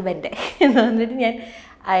 1,000 രൂപ എൻ്റെ എന്ന് പറഞ്ഞിട്ട് ഞാൻ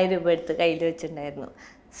 1,000 രൂപ എടുത്ത് കയ്യിൽ വെച്ചിട്ടുണ്ടായിരുന്നു.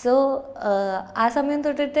 സോ ആ സമയം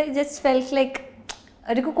തൊട്ടിട്ട് ജസ്റ്റ് ഫെൽറ്റ് ലൈക്ക്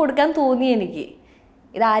അവർക്ക് കൊടുക്കാൻ തോന്നി. എനിക്ക്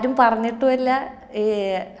ഇതാരും പറഞ്ഞിട്ടുമല്ല.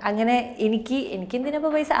 അങ്ങനെ എനിക്ക്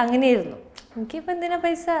എന്തിനപ്പോൾ പൈസ അങ്ങനെയായിരുന്നു. എനിക്കിപ്പോൾ എന്തിനാ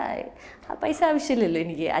പൈസ, ആ പൈസ ആവശ്യമില്ലല്ലോ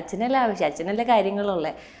എനിക്ക്. അച്ഛനല്ല ആവശ്യം, അച്ഛനല്ല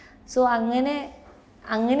കാര്യങ്ങളുള്ളത്. സോ അങ്ങനെ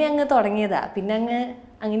അങ്ങ് തുടങ്ങിയതാണ്. പിന്നെ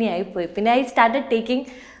അങ്ങനെ ആയിപ്പോയി. പിന്നെ ഐ സ്റ്റാർട്ടഡ് ടേക്കിംഗ്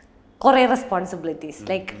കുറേ റെസ്പോൺസിബിലിറ്റീസ്.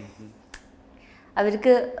 ലൈക്ക്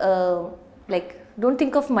അവർക്ക് like don't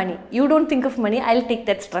think of money, you don't think of money, I will take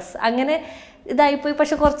that stress. അങ്ങനെ ഇതായിപ്പോയി.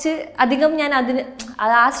 പക്ഷെ കുറച്ച് അധികം ഞാൻ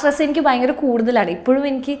ആ സ്ട്രെസ് എനിക്ക് ഭയങ്കര കൂടുതലാണ്. ഇപ്പോഴും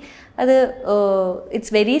എനിക്ക് അത്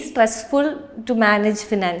it's very stressful to manage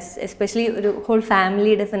finance, especially ഒരു ഹോൾ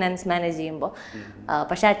ഫാമിലിയുടെ ഫിനാൻസ് മാനേജ് ചെയ്യുമ്പോൾ.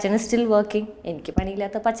 പക്ഷെ അച്ഛന് സ്റ്റിൽ വർക്കിംഗ്. എനിക്ക്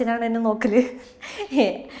പണിയില്ലാത്തപ്പോൾ അച്ഛനാണ് എന്നെ നോക്കൽ.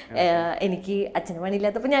 എനിക്ക് അച്ഛന്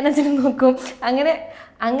പണിയില്ലാത്തപ്പോൾ ഞാൻ അച്ഛനെ നോക്കും.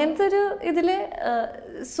 അങ്ങനത്തെ ഒരു ഇതിൽ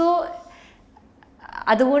സോ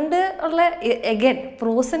അതുകൊണ്ട് ഉള്ള എഗൈൻ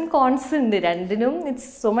പ്രോസ് ആൻഡ് കോൺസ് ഉണ്ട് രണ്ടിനും. It's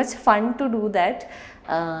so much fun to do that.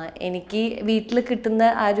 എനിക്ക് വീട്ടിൽ കിട്ടുന്ന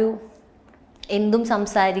ആ ഒരു എന്തും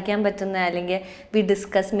സംസാരിക്കാൻ പറ്റുന്ന, അല്ലെങ്കിൽ വി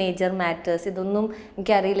ഡിസ്കസ് മേജർ മാറ്റേഴ്സ്, ഇതൊന്നും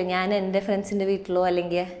എനിക്കറിയില്ല. ഞാൻ എൻ്റെ ഫ്രണ്ട്സിൻ്റെ വീട്ടിലോ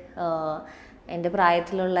അല്ലെങ്കിൽ എൻ്റെ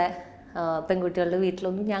പ്രായത്തിലുള്ള പെൺകുട്ടികളുടെ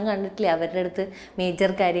വീട്ടിലൊന്നും ഞാൻ കണ്ടിട്ടില്ല അവരുടെ അടുത്ത്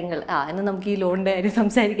മേജർ കാര്യങ്ങൾ എന്ന് നമുക്ക് ഈ ലോണിൻ്റെ കാര്യം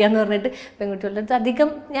സംസാരിക്കാമെന്ന് പറഞ്ഞിട്ട് പെൺകുട്ടികളുടെ അടുത്ത് അധികം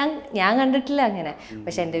ഞാൻ കണ്ടിട്ടില്ല അങ്ങനെ.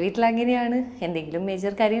 പക്ഷെ എൻ്റെ വീട്ടിൽ അങ്ങനെയാണ്. എന്തെങ്കിലും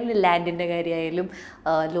മേജർ കാര്യങ്ങൾ, ലാൻഡിൻ്റെ കാര്യമായാലും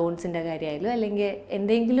ലോൺസിൻ്റെ കാര്യമായാലും അല്ലെങ്കിൽ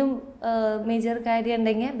എന്തെങ്കിലും മേജർ കാര്യം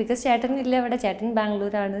ഉണ്ടെങ്കിൽ, ബിക്കോസ് ചേട്ടൻ ഇല്ല അവിടെ, ചേട്ടൻ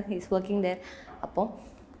ബാംഗ്ലൂരാണ്, ഹീസ് വർക്കിംഗ് ദർ. അപ്പോൾ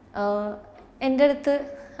എൻ്റെ അടുത്ത്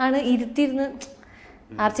ആണ് ഇരുത്തിയിരുന്ന്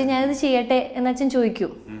ആർച്ചി ഞാനിത് ചെയ്യട്ടെ എന്ന് അച്ഛൻ ചോദിക്കും.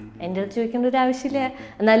 എൻ്റെ അടുത്ത് ചോദിക്കേണ്ട ഒരു ആവശ്യമില്ല,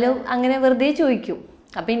 എന്നാലും അങ്ങനെ വെറുതെ ചോദിക്കും.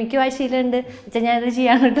 അപ്പോൾ എനിക്ക് ആവശ്യമുണ്ട് അച്ഛൻ ഞാനിത്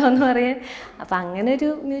ചെയ്യാൻ കേട്ടോ എന്ന് പറയാൻ. അപ്പം അങ്ങനെ ഒരു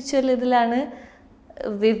മ്യൂച്വൽ ഇതിലാണ്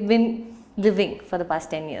we've been living for the past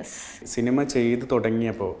 10 years. Cinema ചെയ്ത്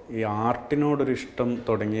തുടങ്ങിയപ്പോൾ ഈ ആർട്ടിനോടൊരു ഇഷ്ടം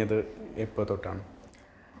തുടങ്ങിയത് എപ്പോൾ തൊട്ടാണ്?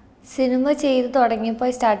 സിനിമ ചെയ്ത് തുടങ്ങിയപ്പോൾ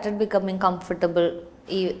ഐ സ്റ്റാർട്ടഡ് ബിക്കമിങ് കംഫർട്ടബിൾ.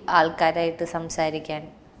 ഈ ആൾക്കാരായിട്ട് സംസാരിക്കാൻ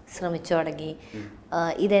ശ്രമിച്ചു തുടങ്ങി.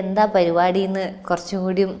 ഇതെന്താ പരിപാടി എന്ന് കുറച്ചും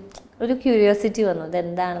കൂടി ഒരു ക്യൂരിയോസിറ്റി വന്നു,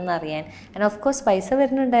 ഇതെന്താണെന്ന് അറിയാൻ. ആൻഡ് ഓഫ് കോഴ്സ് പൈസ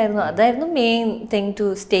വരുന്നുണ്ടായിരുന്നു. അതായിരുന്നു main thing to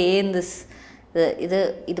stay in this.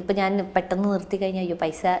 ഇതിപ്പോൾ ഞാൻ പെട്ടെന്ന് നിർത്തി കഴിഞ്ഞാൽ അയ്യോ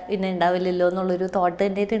പൈസ പിന്നെ ഉണ്ടാവില്ലല്ലോ എന്നുള്ളൊരു തോട്ട്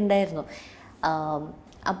എൻ്റെ അടുത്ത് ഉണ്ടായിരുന്നു.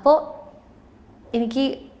 അപ്പോൾ എനിക്ക്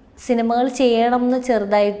സിനിമകൾ ചെയ്യണം എന്ന്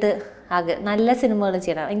ചെറുതായിട്ട് നല്ല സിനിമകൾ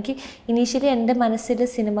ചെയ്യണം. എനിക്ക് ഇനീഷ്യലി എൻ്റെ മനസ്സിൽ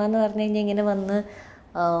സിനിമ എന്ന് പറഞ്ഞു കഴിഞ്ഞാൽ ഇങ്ങനെ വന്ന്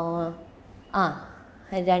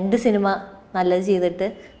 2 സിനിമ നല്ലത് ചെയ്തിട്ട്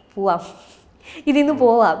പോവാം,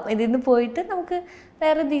 ഇതിന്ന് പോയിട്ട് നമുക്ക്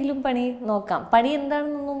വേറെ എന്തെങ്കിലും പണി നോക്കാം. പണി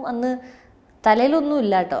എന്താണെന്നൊന്നും അന്ന് തലയിലൊന്നും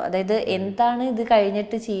ഇല്ല കേട്ടോ. അതായത് എന്താണ് ഇത്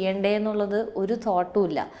കഴിഞ്ഞിട്ട് ചെയ്യേണ്ടതെന്നുള്ളത് ഒരു തോട്ടും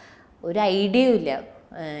ഇല്ല, ഒരു ഐഡിയയും ഇല്ല.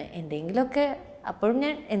 എന്തെങ്കിലുമൊക്കെ അപ്പോഴും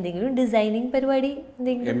ഞാൻ എന്തെങ്കിലും ഡിസൈനിങ് പരിപാടി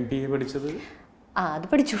എന്തെങ്കിലും അത്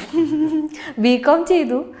പഠിച്ചു. BCom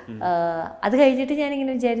ചെയ്തു. അത് കഴിഞ്ഞിട്ട്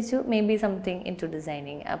ഞാനിങ്ങനെ വിചാരിച്ചു may be something in to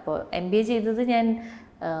designing. അപ്പോൾ MBA ചെയ്തത് ഞാൻ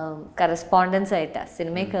കറസ്പോണ്ടൻസ് ആയിട്ടാണ്.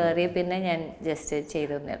 സിനിമയിൽ കയറിയ പിന്നെ ഞാൻ ജസ്റ്റ്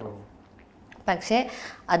ചെയ്തു തന്നെയുള്ളൂ. പക്ഷേ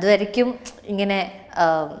അതുവരയ്ക്കും ഇങ്ങനെ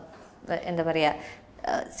എന്താ പറയുക,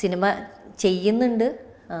 സിനിമ ചെയ്യുന്നുണ്ട്.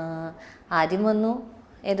 ആദ്യം വന്നു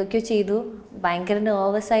ഏതൊക്കെയോ ചെയ്തു, ഭയങ്കര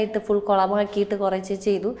നെർവസായിട്ട് ഫുൾ കുളമാക്കിയിട്ട് കുറച്ച്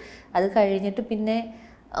ചെയ്തു. അത് കഴിഞ്ഞിട്ട് പിന്നെ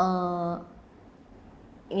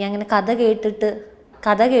ഞാൻ അങ്ങനെ കഥ കേട്ടു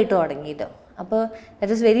തുടങ്ങിയിട്ടോ. അപ്പോൾ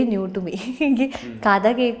that was very new to me. എനിക്ക് കഥ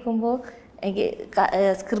കേൾക്കുമ്പോൾ എനിക്ക്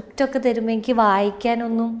സ്ക്രിപ്റ്റൊക്കെ തരുമ്പോൾ എനിക്ക്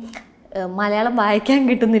വായിക്കാനൊന്നും മലയാളം വായിക്കാൻ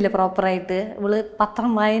കിട്ടുന്നില്ല പ്രോപ്പറായിട്ട്.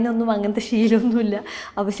 പത്രം വായനൊന്നും അങ്ങനത്തെ ശീലമൊന്നുമില്ല.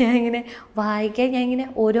 അപ്പോൾ ഞാനിങ്ങനെ ഞാൻ ഇങ്ങനെ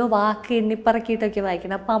ഓരോ വാക്ക് എണ്ണിപ്പറക്കിയിട്ടൊക്കെ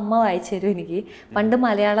വായിക്കണം. അപ്പോൾ അമ്മ വായിച്ചു തരും എനിക്ക്. പണ്ട്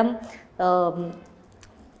മലയാളം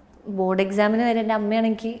ബോർഡ് എക്സാമിന് വരെ എൻ്റെ അമ്മയാണ്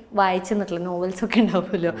എനിക്ക് വായിച്ചു തന്നിട്ടുള്ളത്. നോവൽസൊക്കെ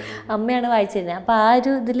ഉണ്ടാവുമല്ലോ, അമ്മയാണ് വായിച്ചു തരുന്നത്. അപ്പോൾ ആ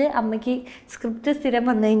ഒരു ഇതിൽ അമ്മയ്ക്ക് സ്ക്രിപ്റ്റ് സ്ഥിരം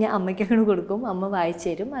വന്നു കഴിഞ്ഞാൽ അമ്മയ്ക്ക് അങ്ങനെ കൊടുക്കും, അമ്മ വായിച്ചു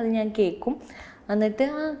തരും, അത് ഞാൻ കേൾക്കും. എന്നിട്ട്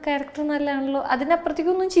ക്യാരക്ടർ നല്ലതാണല്ലോ,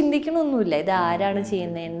 അതിനപ്പുറത്തേക്കൊന്നും ചിന്തിക്കണമൊന്നുമില്ല, ഇത് ആരാണ്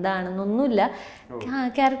ചെയ്യുന്നത് എന്താണെന്നൊന്നുമില്ല.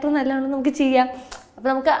 ക്യാരക്ടർ നല്ലതാണെന്ന് നമുക്ക് ചെയ്യാം. അപ്പോൾ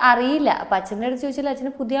നമുക്ക് അറിയില്ല. അപ്പം അച്ഛൻ്റെ അടുത്ത് ചോദിച്ചാൽ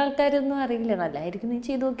അച്ഛന് പുതിയ ആൾക്കാരൊന്നും അറിയില്ല, നല്ലതായിരിക്കും നീ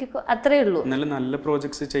ചെയ്ത് നോക്കിക്കോ, അത്രേ ഉള്ളൂ. നല്ല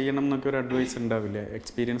പ്രോജക്ട്സ് ചെയ്യണം എന്നൊക്കെ ഒരു അഡ്വൈസ് ഉണ്ടാവില്ലേ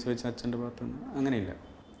എക്സ്പീരിയൻസ് വെച്ച് അച്ഛൻ്റെ ഭാഗത്തുനിന്ന്? അങ്ങനെയില്ല.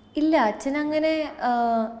 ഇല്ല, അച്ഛനങ്ങനെ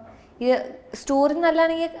സ്റ്റോറി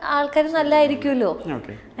നല്ലതാണെങ്കിൽ ആൾക്കാർ നല്ലതായിരിക്കുമല്ലോ.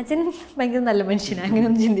 അച്ഛൻ ഭയങ്കര നല്ല മനുഷ്യനാണ്,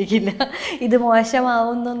 അങ്ങനെയൊന്നും ചിന്തിക്കില്ല. ഇത്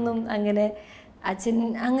മോശമാവുന്നൊന്നും അങ്ങനെ അച്ഛൻ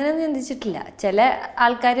അങ്ങനെയൊന്നും ചിന്തിച്ചിട്ടില്ല. ചില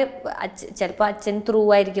ആൾക്കാർ ചിലപ്പോൾ അച്ഛൻ ത്രൂ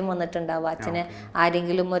ആയിരിക്കും വന്നിട്ടുണ്ടാവുക, അച്ഛന്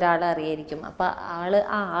ആരെങ്കിലും ഒരാൾ അറിയായിരിക്കും, അപ്പോൾ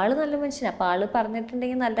ആള് നല്ല മനുഷ്യനാണ്, അപ്പോൾ ആള്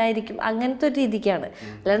പറഞ്ഞിട്ടുണ്ടെങ്കിൽ നല്ലതായിരിക്കും, അങ്ങനത്തെ ഒരു രീതിക്കാണ്.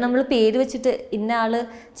 അല്ലാതെ നമ്മൾ പേര് വെച്ചിട്ട് ഇന്ന ആള്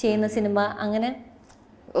ചെയ്യുന്ന സിനിമ അങ്ങനെ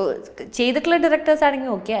ചെയ്തിട്ടുള്ള ഡയറക്ടേഴ്സ്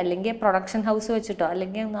ആണെങ്കിൽ ഓക്കെ, അല്ലെങ്കിൽ പ്രൊഡക്ഷൻ ഹൗസ് വെച്ചിട്ടോ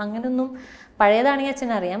അല്ലെങ്കിൽ അങ്ങനെയൊന്നും. പഴയതാണെങ്കിൽ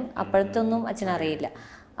അച്ഛനറിയാം, അപ്പോഴത്തെ ഒന്നും അച്ഛനറിയില്ല.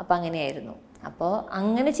 അപ്പോൾ അങ്ങനെയായിരുന്നു. അപ്പോൾ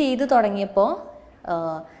അങ്ങനെ ചെയ്ത് തുടങ്ങിയപ്പോൾ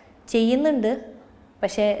ചെയ്യുന്നുണ്ട്,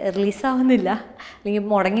 പക്ഷേ റിലീസാവുന്നില്ല, അല്ലെങ്കിൽ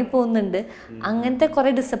മുടങ്ങിപ്പോകുന്നുണ്ട്, അങ്ങനത്തെ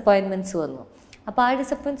കുറേ ഡിസപ്പോയിൻമെൻറ്റ്സ് വന്നു. അപ്പോൾ ആ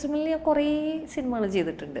ഡിസപ്പോയിൻമെൻറ്റിൽ ഞാൻ കുറേ സിനിമകൾ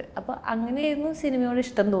ചെയ്തിട്ടുണ്ട്. അപ്പോൾ അങ്ങനെയായിരുന്നു സിനിമയോട്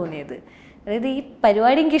ഇഷ്ടം തോന്നിയത്. അതായത് ഈ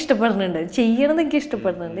പരിപാടി എനിക്ക് ഇഷ്ടപ്പെടുന്നുണ്ട്, ചെയ്യണമെന്ന് എനിക്ക്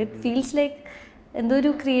ഇഷ്ടപ്പെടുന്നുണ്ട്. ഇറ്റ് ഫീൽസ് ലൈക്ക് എന്തോ ഒരു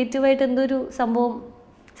ക്രിയേറ്റീവായിട്ട് എന്തോ ഒരു സംഭവം,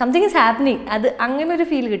 സംതിങ് ഈസ് ഹാപ്പനിങ്, അത് അങ്ങനെ ഒരു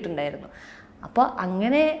ഫീൽ കിട്ടുന്നുണ്ടായിരുന്നു. അപ്പോൾ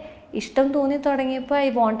അങ്ങനെ ഇഷ്ടം തോന്നി തുടങ്ങിയപ്പോൾ I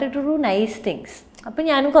wanted to do nice things. അപ്പോൾ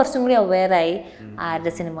ഞാനും കുറച്ചും കൂടി അവെയറായി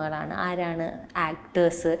ആരുടെ സിനിമകളാണ്, ആരാണ്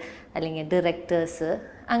ആക്ടേഴ്സ് അല്ലെങ്കിൽ ഡയറക്ടേഴ്സ്,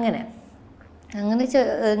 അങ്ങനെ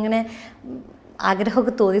ഇങ്ങനെ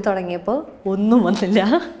ആഗ്രഹമൊക്കെ തോന്നി തുടങ്ങിയപ്പോൾ ഒന്നും വന്നില്ല.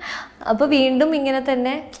 അപ്പോൾ വീണ്ടും ഇങ്ങനെ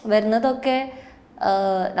തന്നെ വരുന്നതൊക്കെ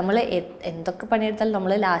നമ്മൾ എന്തൊക്കെ പണിയെടുത്താലും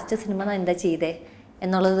നമ്മൾ ലാസ്റ്റ് സിനിമ എന്താ ചെയ്തേ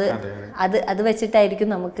എന്നുള്ളത് അത് വെച്ചിട്ടായിരിക്കും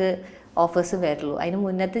നമുക്ക് ഓഫേഴ്സ് വരുള്ളൂ. അതിന്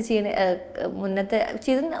മുന്നത്തെ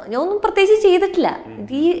ഒന്നും പ്രത്യേകിച്ച് ചെയ്തിട്ടില്ല,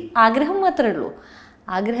 ഈ ആഗ്രഹം മാത്രമേ ഉള്ളൂ.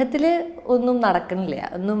 ആഗ്രഹത്തിൽ ഒന്നും നടക്കണില്ല,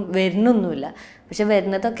 ഒന്നും വരുന്നൊന്നുമില്ല. പക്ഷെ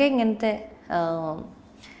വരുന്നതൊക്കെ ഇങ്ങനത്തെ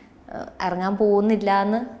ഇറങ്ങാൻ പോകുന്നില്ല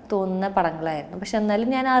എന്ന് തോന്നുന്ന പടങ്ങളായിരുന്നു. പക്ഷെ എന്നാലും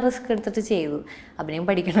ഞാൻ ആ റിസ്ക് എടുത്തിട്ട് ചെയ്തു, അഭിനയം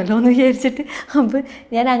പഠിക്കണമല്ലോ എന്ന് വിചാരിച്ചിട്ട്. അപ്പോൾ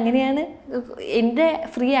ഞാൻ അങ്ങനെയാണ്, എൻ്റെ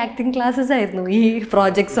ഫ്രീ ആക്ടിങ് ക്ലാസ്സസ് ആയിരുന്നു ഈ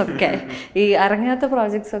പ്രോജക്ട്സൊക്കെ, ഈ ഇറങ്ങാത്ത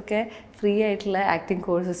പ്രോജക്ട്സൊക്കെ ഫ്രീ ആയിട്ടുള്ള ആക്ടിങ്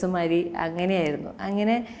കോഴ്സസ് മാതിരി അങ്ങനെയായിരുന്നു.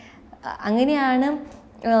 അങ്ങനെയാണ്.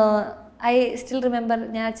 ഐ സ്റ്റിൽ റിമെമ്പർ,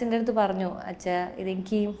 ഞാൻ അച്ഛൻ്റെ അടുത്ത് പറഞ്ഞു, അച്ഛാ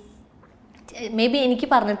ഇതെനിക്ക് മേ ബി എനിക്ക്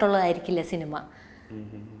പറഞ്ഞിട്ടുള്ളതായിരിക്കില്ല സിനിമ,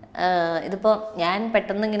 ഇതിപ്പോൾ ഞാൻ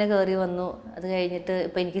പെട്ടെന്ന് ഇങ്ങനെ കയറി വന്നു, അത് കഴിഞ്ഞിട്ട്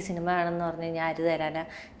ഇപ്പോൾ എനിക്ക് സിനിമ വേണമെന്ന് പറഞ്ഞ് ഞാൻ ആര് തരാനാ,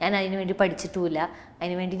 ഞാൻ അതിന് വേണ്ടി പഠിച്ചിട്ടുമില്ല,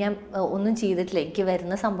 അതിന് വേണ്ടി ഞാൻ ഒന്നും ചെയ്തിട്ടില്ല, എനിക്ക്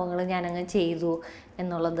വരുന്ന സംഭവങ്ങൾ ഞാനങ്ങനെ ചെയ്തു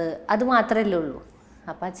എന്നുള്ളത് അത് മാത്രമല്ലേ ഉള്ളൂ.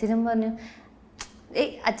 അപ്പോൾ അച്ഛനും പറഞ്ഞു,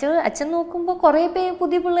 അച്ഛൻ നോക്കുമ്പോൾ കുറേ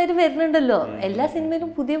പുതിയ പിള്ളേർ വരുന്നുണ്ടല്ലോ, എല്ലാ സിനിമയിലും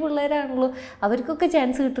പുതിയ പിള്ളേരാണല്ലോ, അവർക്കൊക്കെ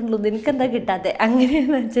ചാൻസ് കിട്ടുന്നുള്ളൂ, നിനക്കെന്താ കിട്ടാതെ,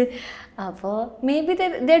 അങ്ങനെയാണെന്ന് വെച്ച്. അപ്പോൾ may be they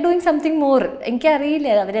are doing something more, എനിക്കറിയില്ല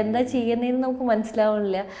അവരെന്താ ചെയ്യുന്നതെന്ന് നമുക്ക്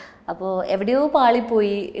മനസ്സിലാവണില്ല. അപ്പോൾ എവിടെയോ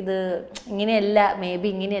പാളിപ്പോയി, ഇത് ഇങ്ങനെയല്ല, മേ ബി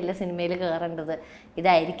ഇങ്ങനെയല്ല സിനിമയിൽ കയറേണ്ടത്,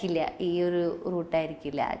 ഇതായിരിക്കില്ല, ഈ ഒരു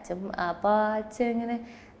റൂട്ടായിരിക്കില്ല അച്ഛൻ. അപ്പോൾ അച്ഛൻ ഇങ്ങനെ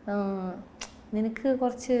നിനക്ക്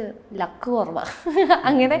കുറച്ച് ലക്ക് കുറവാണ്,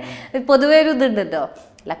 അങ്ങനെ പൊതുവേ ഒരു ഇതുണ്ടല്ലോ,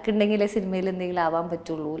 ലക്ക് ഉണ്ടെങ്കിലേ സിനിമയിൽ എന്തെങ്കിലും ആവാൻ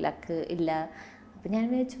പറ്റുള്ളൂ, ലക്ക് ഇല്ല. അപ്പം ഞാൻ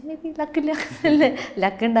വിചാരിച്ചു മേ ബി ലക്കില്ല,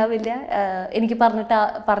 ലക്ക് ഉണ്ടാവില്ല, എനിക്ക്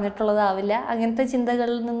പറഞ്ഞിട്ടുള്ളതാവില്ല, അങ്ങനത്തെ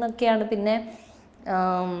ചിന്തകളിൽ നിന്നൊക്കെയാണ്. പിന്നെ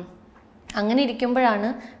അങ്ങനെ ഇരിക്കുമ്പോഴാണ്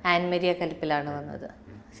ആൻമരിയ കലിപ്പിലാണ് വന്നത്.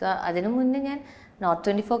 സോ അതിനു മുന്നേ ഞാൻ നോർത്ത്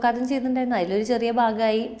 24 കാര്യം ചെയ്തിട്ടുണ്ടായിരുന്നു, അതിലൊരു ചെറിയ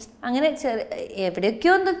ഭാഗമായി, അങ്ങനെ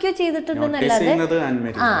എവിടെയൊക്കെയോ എന്തൊക്കെയോ ചെയ്തിട്ടുണ്ടെന്നല്ലാതെ.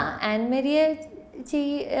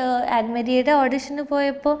 ആൻമരിയയുടെ ഓഡിഷന്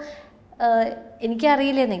പോയപ്പോൾ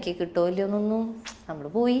എനിക്കറിയില്ല എനിക്ക് കിട്ടുമോ ഇല്ലയോ എന്നൊന്നും. നമ്മൾ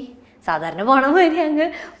പോയി സാധാരണ പോണ മാതിരി അങ്ങ്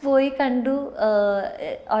പോയി കണ്ടു,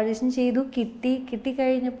 ഓഡിഷൻ ചെയ്തു,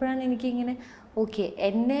 കിട്ടിക്കഴിഞ്ഞപ്പോഴാണ് എനിക്കിങ്ങനെ ഓക്കെ,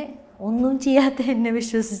 എന്നെ ഒന്നും ചെയ്യാത്ത എന്നെ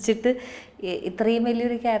വിശ്വസിച്ചിട്ട് ഇത്രയും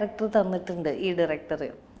വലിയൊരു ക്യാരക്ടർ തന്നിട്ടുണ്ട് ഈ ഡയറക്ടർ.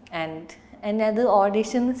 ആൻഡ് അത്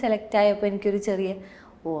ഓഡിഷൻ സെലക്ട് ആയപ്പോൾ എനിക്കൊരു ചെറിയ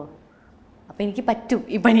അപ്പോൾ എനിക്ക് പറ്റും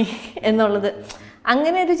ഈ പണി എന്നുള്ളത്,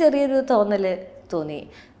 അങ്ങനെ ഒരു ചെറിയൊരു തോന്നി.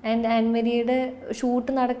 ആൻമരിയുടെ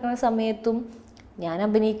ഷൂട്ട് നടക്കുന്ന സമയത്തും ഞാൻ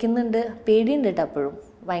അഭിനയിക്കുന്നുണ്ട്, പേടിയുണ്ട് കേട്ടോ അപ്പോഴും,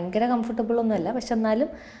 ഭയങ്കര കംഫർട്ടബിളൊന്നുമല്ല, പക്ഷെ എന്നാലും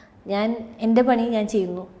ഞാൻ എൻ്റെ പണി ഞാൻ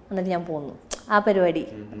ചെയ്യുന്നു, എന്നിട്ട് ഞാൻ പോകുന്നു ആ പരിപാടി.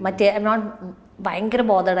 മറ്റേ ഐ എം നോട്ട് ഭയങ്കര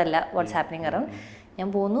ബോധഡല്ല വാട്ട്സ് ഹാപ്പനിങ് അറൗണ്ട്. ഞാൻ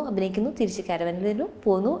പോകുന്നു, അഭിനയിക്കുന്നു, തിരിച്ച് കാരവനിലും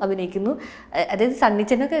പോകുന്നു, അഭിനയിക്കുന്നു. അതായത്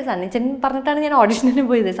സണ്ണിച്ചൻ പറഞ്ഞിട്ടാണ് ഞാൻ ഓഡിഷനിന്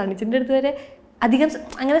പോയത്. സണ്ണിച്ചൻ്റെ അടുത്ത് വരെ അധികം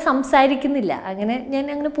അങ്ങനെ സംസാരിക്കുന്നില്ല,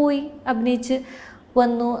 ഞാൻ പോയി അഭിനയിച്ച്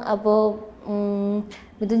വന്നു. അപ്പോൾ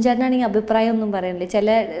മിഥുൻ ചേട്ടനാണെങ്കിൽ അഭിപ്രായം ഒന്നും പറയണില്ല. ചില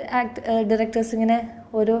ഡയറക്ടേഴ്സ് ഇങ്ങനെ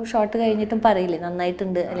ഓരോ ഷോട്ട് കഴിഞ്ഞിട്ടും പറയില്ലേ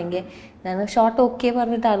നന്നായിട്ടുണ്ട്, അല്ലെങ്കിൽ ഞാൻ ഷോട്ട് ഓക്കെ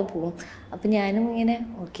പറഞ്ഞിട്ട് ആൾ പോകും. അപ്പം ഞാനും ഇങ്ങനെ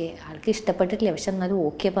ഓക്കെ, ആൾക്ക് ഇഷ്ടപ്പെട്ടിട്ടില്ല, പക്ഷെ എന്നാലും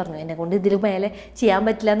ഓക്കെ പറഞ്ഞു, എന്നെ കൊണ്ട് ഇതിൽ മേലെ ചെയ്യാൻ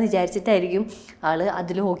പറ്റില്ല എന്ന് വിചാരിച്ചിട്ടായിരിക്കും ആൾ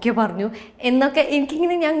അതിൽ ഓക്കെ പറഞ്ഞു എന്നൊക്കെ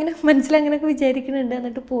എനിക്കിങ്ങനെ ഞാൻ ഇങ്ങനെ മനസ്സിലങ്ങനെയൊക്കെ വിചാരിക്കുന്നുണ്ട്.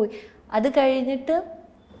 എന്നിട്ട് പോയി. അത് കഴിഞ്ഞിട്ട്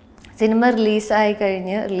സിനിമ റിലീസായി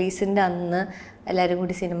കഴിഞ്ഞ് റിലീസിൻ്റെ അന്ന് എല്ലാവരും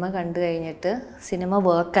കൂടി സിനിമ കണ്ടു കഴിഞ്ഞിട്ട് സിനിമ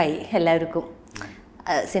വർക്കായി, എല്ലാവർക്കും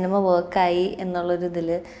സിനിമ വർക്കായി എന്നുള്ളൊരു ഇതിൽ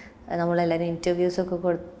നമ്മളെല്ലാവരും ഇൻ്റർവ്യൂസൊക്കെ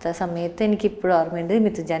കൊടുത്ത സമയത്ത് എനിക്കിപ്പോഴും ഓർമ്മയുണ്ട്,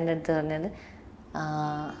 മിഥുൻ ചേട്ടൻ്റെ അടുത്ത് പറഞ്ഞത്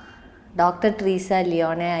ഡോക്ടർ ട്രീസ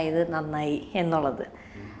ലിയോണ ആയത് നന്നായി എന്നുള്ളത്.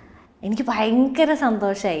 എനിക്ക് ഭയങ്കര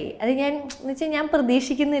സന്തോഷമായി. അത് ഞാൻ എന്ന് വെച്ചാൽ ഞാൻ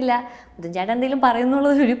പ്രതീക്ഷിക്കുന്നില്ല, മുതൻ ചേട്ടൻ എന്തെങ്കിലും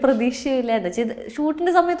പറയുന്നുള്ളത് ഒരു പ്രതീക്ഷയില്ല. എന്താ വെച്ചാൽ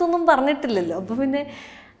ഷൂട്ടിൻ്റെ സമയത്തൊന്നും പറഞ്ഞിട്ടില്ലല്ലോ. അപ്പോൾ പിന്നെ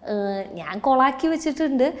ഞാൻ കൊളാക്കി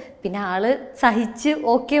വെച്ചിട്ടുണ്ട്, പിന്നെ ആള് സഹിച്ച്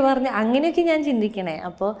ഓക്കെ പറഞ്ഞ് അങ്ങനെയൊക്കെ ഞാൻ ചിന്തിക്കണേ.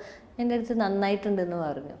 അപ്പോൾ എൻ്റെ അടുത്ത് നന്നായിട്ടുണ്ടെന്ന്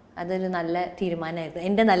പറഞ്ഞു. അതൊരു നല്ല തീരുമാനമായിരുന്നു,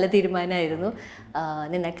 എൻ്റെ നല്ല തീരുമാനമായിരുന്നു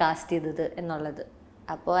നിന്നെ കാസ്റ്റ് ചെയ്തത് എന്നുള്ളത്.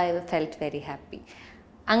 അപ്പോൾ ഐ ഫെൽറ്റ് വെരി ഹാപ്പി.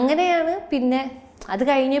 അങ്ങനെയാണ്. പിന്നെ അത്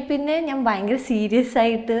കഴിഞ്ഞ പിന്നെ ഞാൻ ഭയങ്കര സീരിയസ്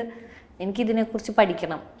ആയിട്ട് എനിക്കിതിനെക്കുറിച്ച്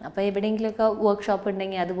പഠിക്കണം. അപ്പോൾ എവിടെയെങ്കിലുമൊക്കെ വർക്ക്ഷോപ്പ്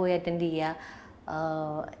ഉണ്ടെങ്കിൽ അത് പോയി അറ്റൻഡ് ചെയ്യുക.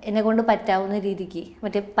 എന്നെ കൊണ്ട് പറ്റാവുന്ന രീതിക്ക്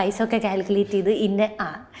മറ്റേ പൈസ ഒക്കെ കാൽക്കുലേറ്റ് ചെയ്ത്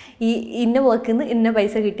ഇന്ന വർക്കിൽ നിന്ന് ഇന്ന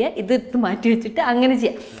പൈസ കിട്ടിയാൽ ഇത് മാറ്റി വെച്ചിട്ട് അങ്ങനെ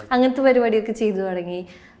ചെയ്യാം. അങ്ങനത്തെ പരിപാടിയൊക്കെ ചെയ്തു തുടങ്ങി.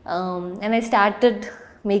 And I started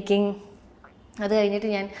making. അത്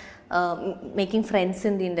കഴിഞ്ഞിട്ട് ഞാൻ making friends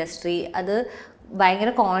in the industry. അത് ഭയങ്കര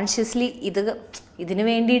കോൺഷ്യസ്ലി ഇതിന്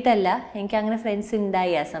വേണ്ടിയിട്ടല്ല, എനിക്ക് അങ്ങനെ ഫ്രണ്ട്സ്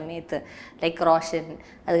ഉണ്ടായി ആ സമയത്ത്. ലൈക്ക് റോഷൻ,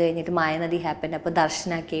 അത് കഴിഞ്ഞിട്ട് മായനദി ഹാപ്പൻ, അപ്പോൾ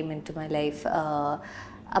ദർശന came in to my life.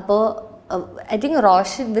 അപ്പോൾ I think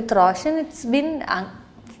with Roshan it's been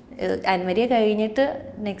അൻവരിയെ കഴിഞ്ഞിട്ട്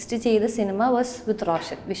നെക്സ്റ്റ് ചെയ്ത cinema was with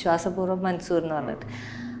Roshan, വിശ്വാസപൂർവ്വം Mansoor എന്ന് പറഞ്ഞിട്ട്.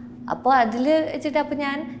 അപ്പോൾ അതിൽ വെച്ചിട്ട് അപ്പോൾ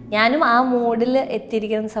ഞാനും ആ മോഡിൽ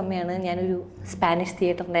എത്തിയിരിക്കുന്ന സമയമാണ്. ഞാനൊരു സ്പാനിഷ്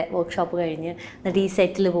തിയേറ്ററിൻ്റെ വർക്ക്ഷോപ്പ് കഴിഞ്ഞ് എന്നിട്ട് ഈ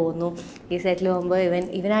സെറ്റിൽ പോകുന്നു. ഈ സെറ്റിൽ പോകുമ്പോൾ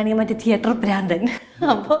ഇവനാണെങ്കിൽ മറ്റേ തിയേറ്റർ ഭ്രാന്തൻ.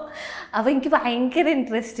 അപ്പോൾ എനിക്ക് ഭയങ്കര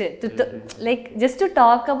interest like just to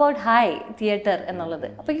talk about theatre എന്നുള്ളത്.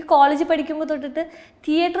 അപ്പോൾ എനിക്ക് കോളേജിൽ പഠിക്കുമ്പോൾ തൊട്ടിട്ട്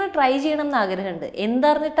തിയേറ്റർ ട്രൈ ചെയ്യണം എന്ന് ആഗ്രഹമുണ്ട്.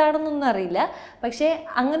 എന്തറിഞ്ഞിട്ടാണെന്നൊന്നും അറിയില്ല, പക്ഷേ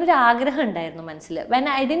അങ്ങനൊരു ആഗ്രഹം ഉണ്ടായിരുന്നു മനസ്സിൽ. When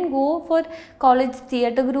I didn't go for college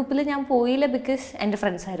theatre ഗ്രൂപ്പിൽ ഞാൻ പോയില്ല, ബിക്കോസ് എൻ്റെ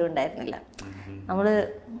ഫ്രണ്ട്സ് ആരും ഉണ്ടായിരുന്നില്ല. നമ്മൾ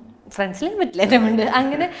ഫ്രണ്ട്സിലും പറ്റില്ല എന്നെ കൊണ്ട്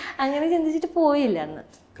അങ്ങനെ ചിന്തിച്ചിട്ട് പോയില്ല അന്ന്.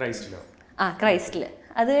 ക്രൈസ്റ്റിൽ.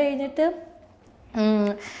 അത് കഴിഞ്ഞിട്ട്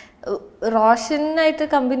റോഷനായിട്ട്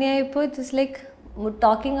കമ്പനി ആയപ്പോൾ it's like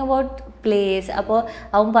talking about place. അപ്പോൾ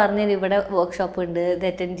അവൻ പറഞ്ഞത് ഇവിടെ വർക്ക്ഷോപ്പ് ഉണ്ട്,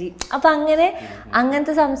 ദറ്റൻജി. അപ്പോൾ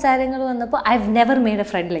അങ്ങനത്തെ സംസാരങ്ങൾ വന്നപ്പോൾ I have never made a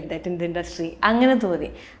friend like that in the industry. അങ്ങനെ തോന്നി.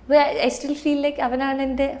 അപ്പോൾ ഐ സ്റ്റിൽ ഫീൽ ലൈക്ക് അവനാണ്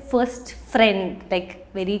എൻ്റെ first front, like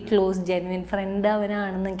very close genuine front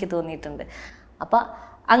അവനാണെന്ന് എനിക്ക് തോന്നിയിട്ടുണ്ട്. അപ്പോൾ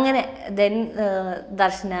അങ്ങനെ ദെൻ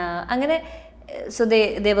ദർശന അങ്ങനെ so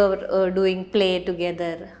they were doing play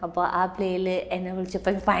together. അപ്പോൾ ആ പ്ലേയിൽ എന്നെ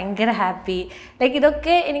വിളിച്ചപ്പോൾ ഭയങ്കര ഹാപ്പി. ലൈക്ക്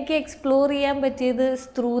ഇതൊക്കെ എനിക്ക് എക്സ്പ്ലോർ ചെയ്യാൻ പറ്റിയത്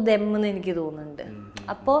ത്രൂ ദെം എന്ന് എനിക്ക് തോന്നുന്നുണ്ട്.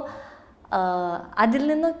 അപ്പോൾ അതിൽ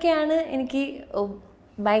നിന്നൊക്കെയാണ് എനിക്ക്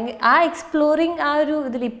ആ എക്സ്പ്ലോറിങ് ആ ഒരു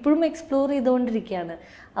ഇതിൽ ഇപ്പോഴും എക്സ്പ്ലോർ ചെയ്തുകൊണ്ടിരിക്കുകയാണ്.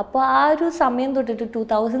 അപ്പോൾ ആ ഒരു സമയം തൊട്ടിട്ട്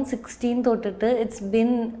 2016 തൊട്ടിട്ട് ഇറ്റ്സ്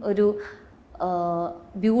ബിൻ ഒരു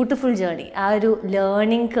ബ്യൂട്ടിഫുൾ ജേർണി. ആ ഒരു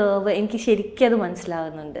ലേണിംഗ് കർവ് എനിക്ക് ശരിക്കും അത്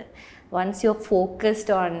മനസ്സിലാകുന്നുണ്ട്. Once you are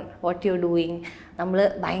focused on what you are doing, നമ്മൾ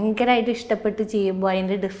ഭയങ്കരമായിട്ട് ഇഷ്ടപ്പെട്ട് ചെയ്യുമ്പോൾ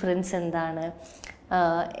അതിൻ്റെ ഡിഫറൻസ് എന്താണ്,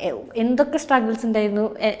 എന്തൊക്കെ സ്ട്രഗിൾസ് ഉണ്ടായിരുന്നു,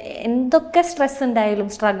 എന്തൊക്കെ സ്ട്രെസ് ഉണ്ടായാലും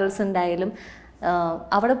സ്ട്രഗിൾസ് ഉണ്ടായാലും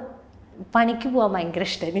അവിടെ പണിക്ക് പോകാൻ ഭയങ്കര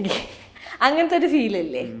ഇഷ്ടം എനിക്ക്. അങ്ങനത്തെ ഒരു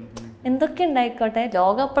ഫീലല്ലേ. എന്തൊക്കെ ഉണ്ടായിക്കോട്ടെ,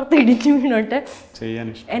 ലോകപ്പുറത്ത് ഇടിച്ചു വീണോട്ടെ,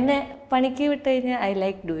 എന്നെ പണിക്ക് വിട്ട് കഴിഞ്ഞാൽ I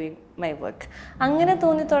like doing my work. അങ്ങനെ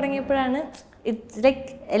തോന്നി തുടങ്ങിയപ്പോഴാണ് ഇറ്റ്സ് ലൈക്ക്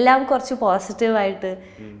എല്ലാം കുറച്ച് പോസിറ്റീവായിട്ട്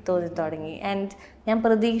തോന്നി തുടങ്ങി. ആൻഡ് ഞാൻ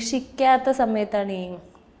പ്രതീക്ഷിക്കാത്ത സമയത്താണ് ഈ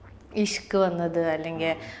ഇഷ്ക് വന്നത്,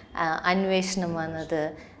 അല്ലെങ്കിൽ അന്വേഷണം വന്നത്.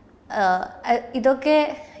 ഇതൊക്കെ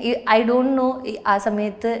ഐ ഡോണ്ട് നോ ആ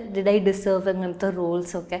സമയത്ത് ഡിഡ് ഐ ഡിസേർവ് അങ്ങനത്തെ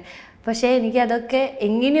റോൾസൊക്കെ. പക്ഷേ എനിക്കതൊക്കെ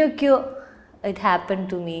എങ്ങനെയൊക്കെയോ it happen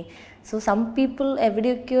to me. So some people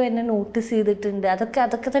എവിടെയൊക്കെയോ എന്നെ നോട്ടീസ് ചെയ്തിട്ടുണ്ട്.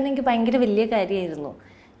 അതൊക്കെ തന്നെ എനിക്ക് ഭയങ്കര വലിയ കാര്യമായിരുന്നു.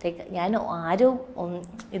 ലൈക്ക് ഞാൻ ആരും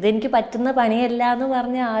ഇതെനിക്ക് പറ്റുന്ന പണിയല്ല എന്ന്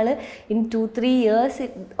പറഞ്ഞ ആൾ in 2-3 years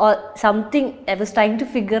something I was trying to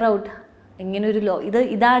figure out ഇങ്ങനൊരു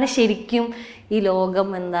ഇതാണ് ശരിക്കും ഈ ലോകം,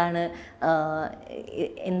 എന്താണ്,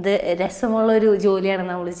 എന്ത് രസമുള്ളൊരു ജോലിയാണ്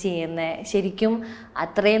നമ്മൾ ചെയ്യുന്നത്, ശരിക്കും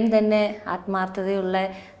അത്രയും തന്നെ ആത്മാർത്ഥതയുള്ള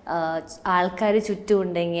ആൾക്കാർ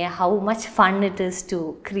ചുറ്റുമുണ്ടെങ്കിൽ how much fun it is to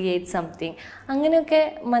create something. അങ്ങനെയൊക്കെ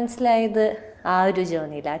മനസ്സിലായത് ആ ഒരു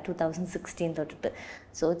ജേർണിയില്ല, 2016 തൊട്ടിട്ട്.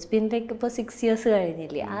 സോ ഇറ്റ്സ് ബീൻ ലൈക്ക് ഇപ്പോൾ 6 years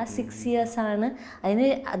കഴിഞ്ഞില്ലേ. ആ 6 years ആണ്.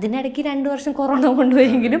 അതിനിടയ്ക്ക് 2 വർഷം കൊറോണ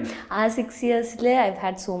കൊണ്ടുപോയെങ്കിലും ആ 6 yearsൽ I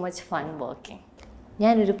had so much fun working.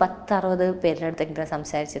 ഞാനൊരു 10-60 പേരുടെ അടുത്തെങ്കിലും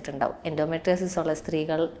സംസാരിച്ചിട്ടുണ്ടാവും. എൻഡോമെട്രിയോസിസ് ഉള്ള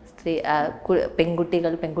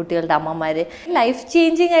പെൺകുട്ടികളുടെ അമ്മമാർ. ലൈഫ്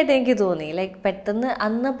ചേഞ്ചിങ് ആയിട്ട് എനിക്ക് തോന്നി. ലൈക്ക് പെട്ടെന്ന്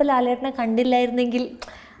അന്നപ്പോൾ ലാലേട്ടനെ കണ്ടില്ലായിരുന്നെങ്കിൽ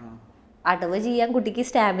അടവ് ചെയ്യാൻ കുട്ടിക്ക്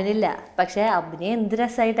സ്റ്റാമിന ഇല്ല, പക്ഷേ അഭിനയം എന്ത്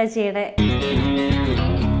രസമായിട്ടാണ് ചെയ്യണേ.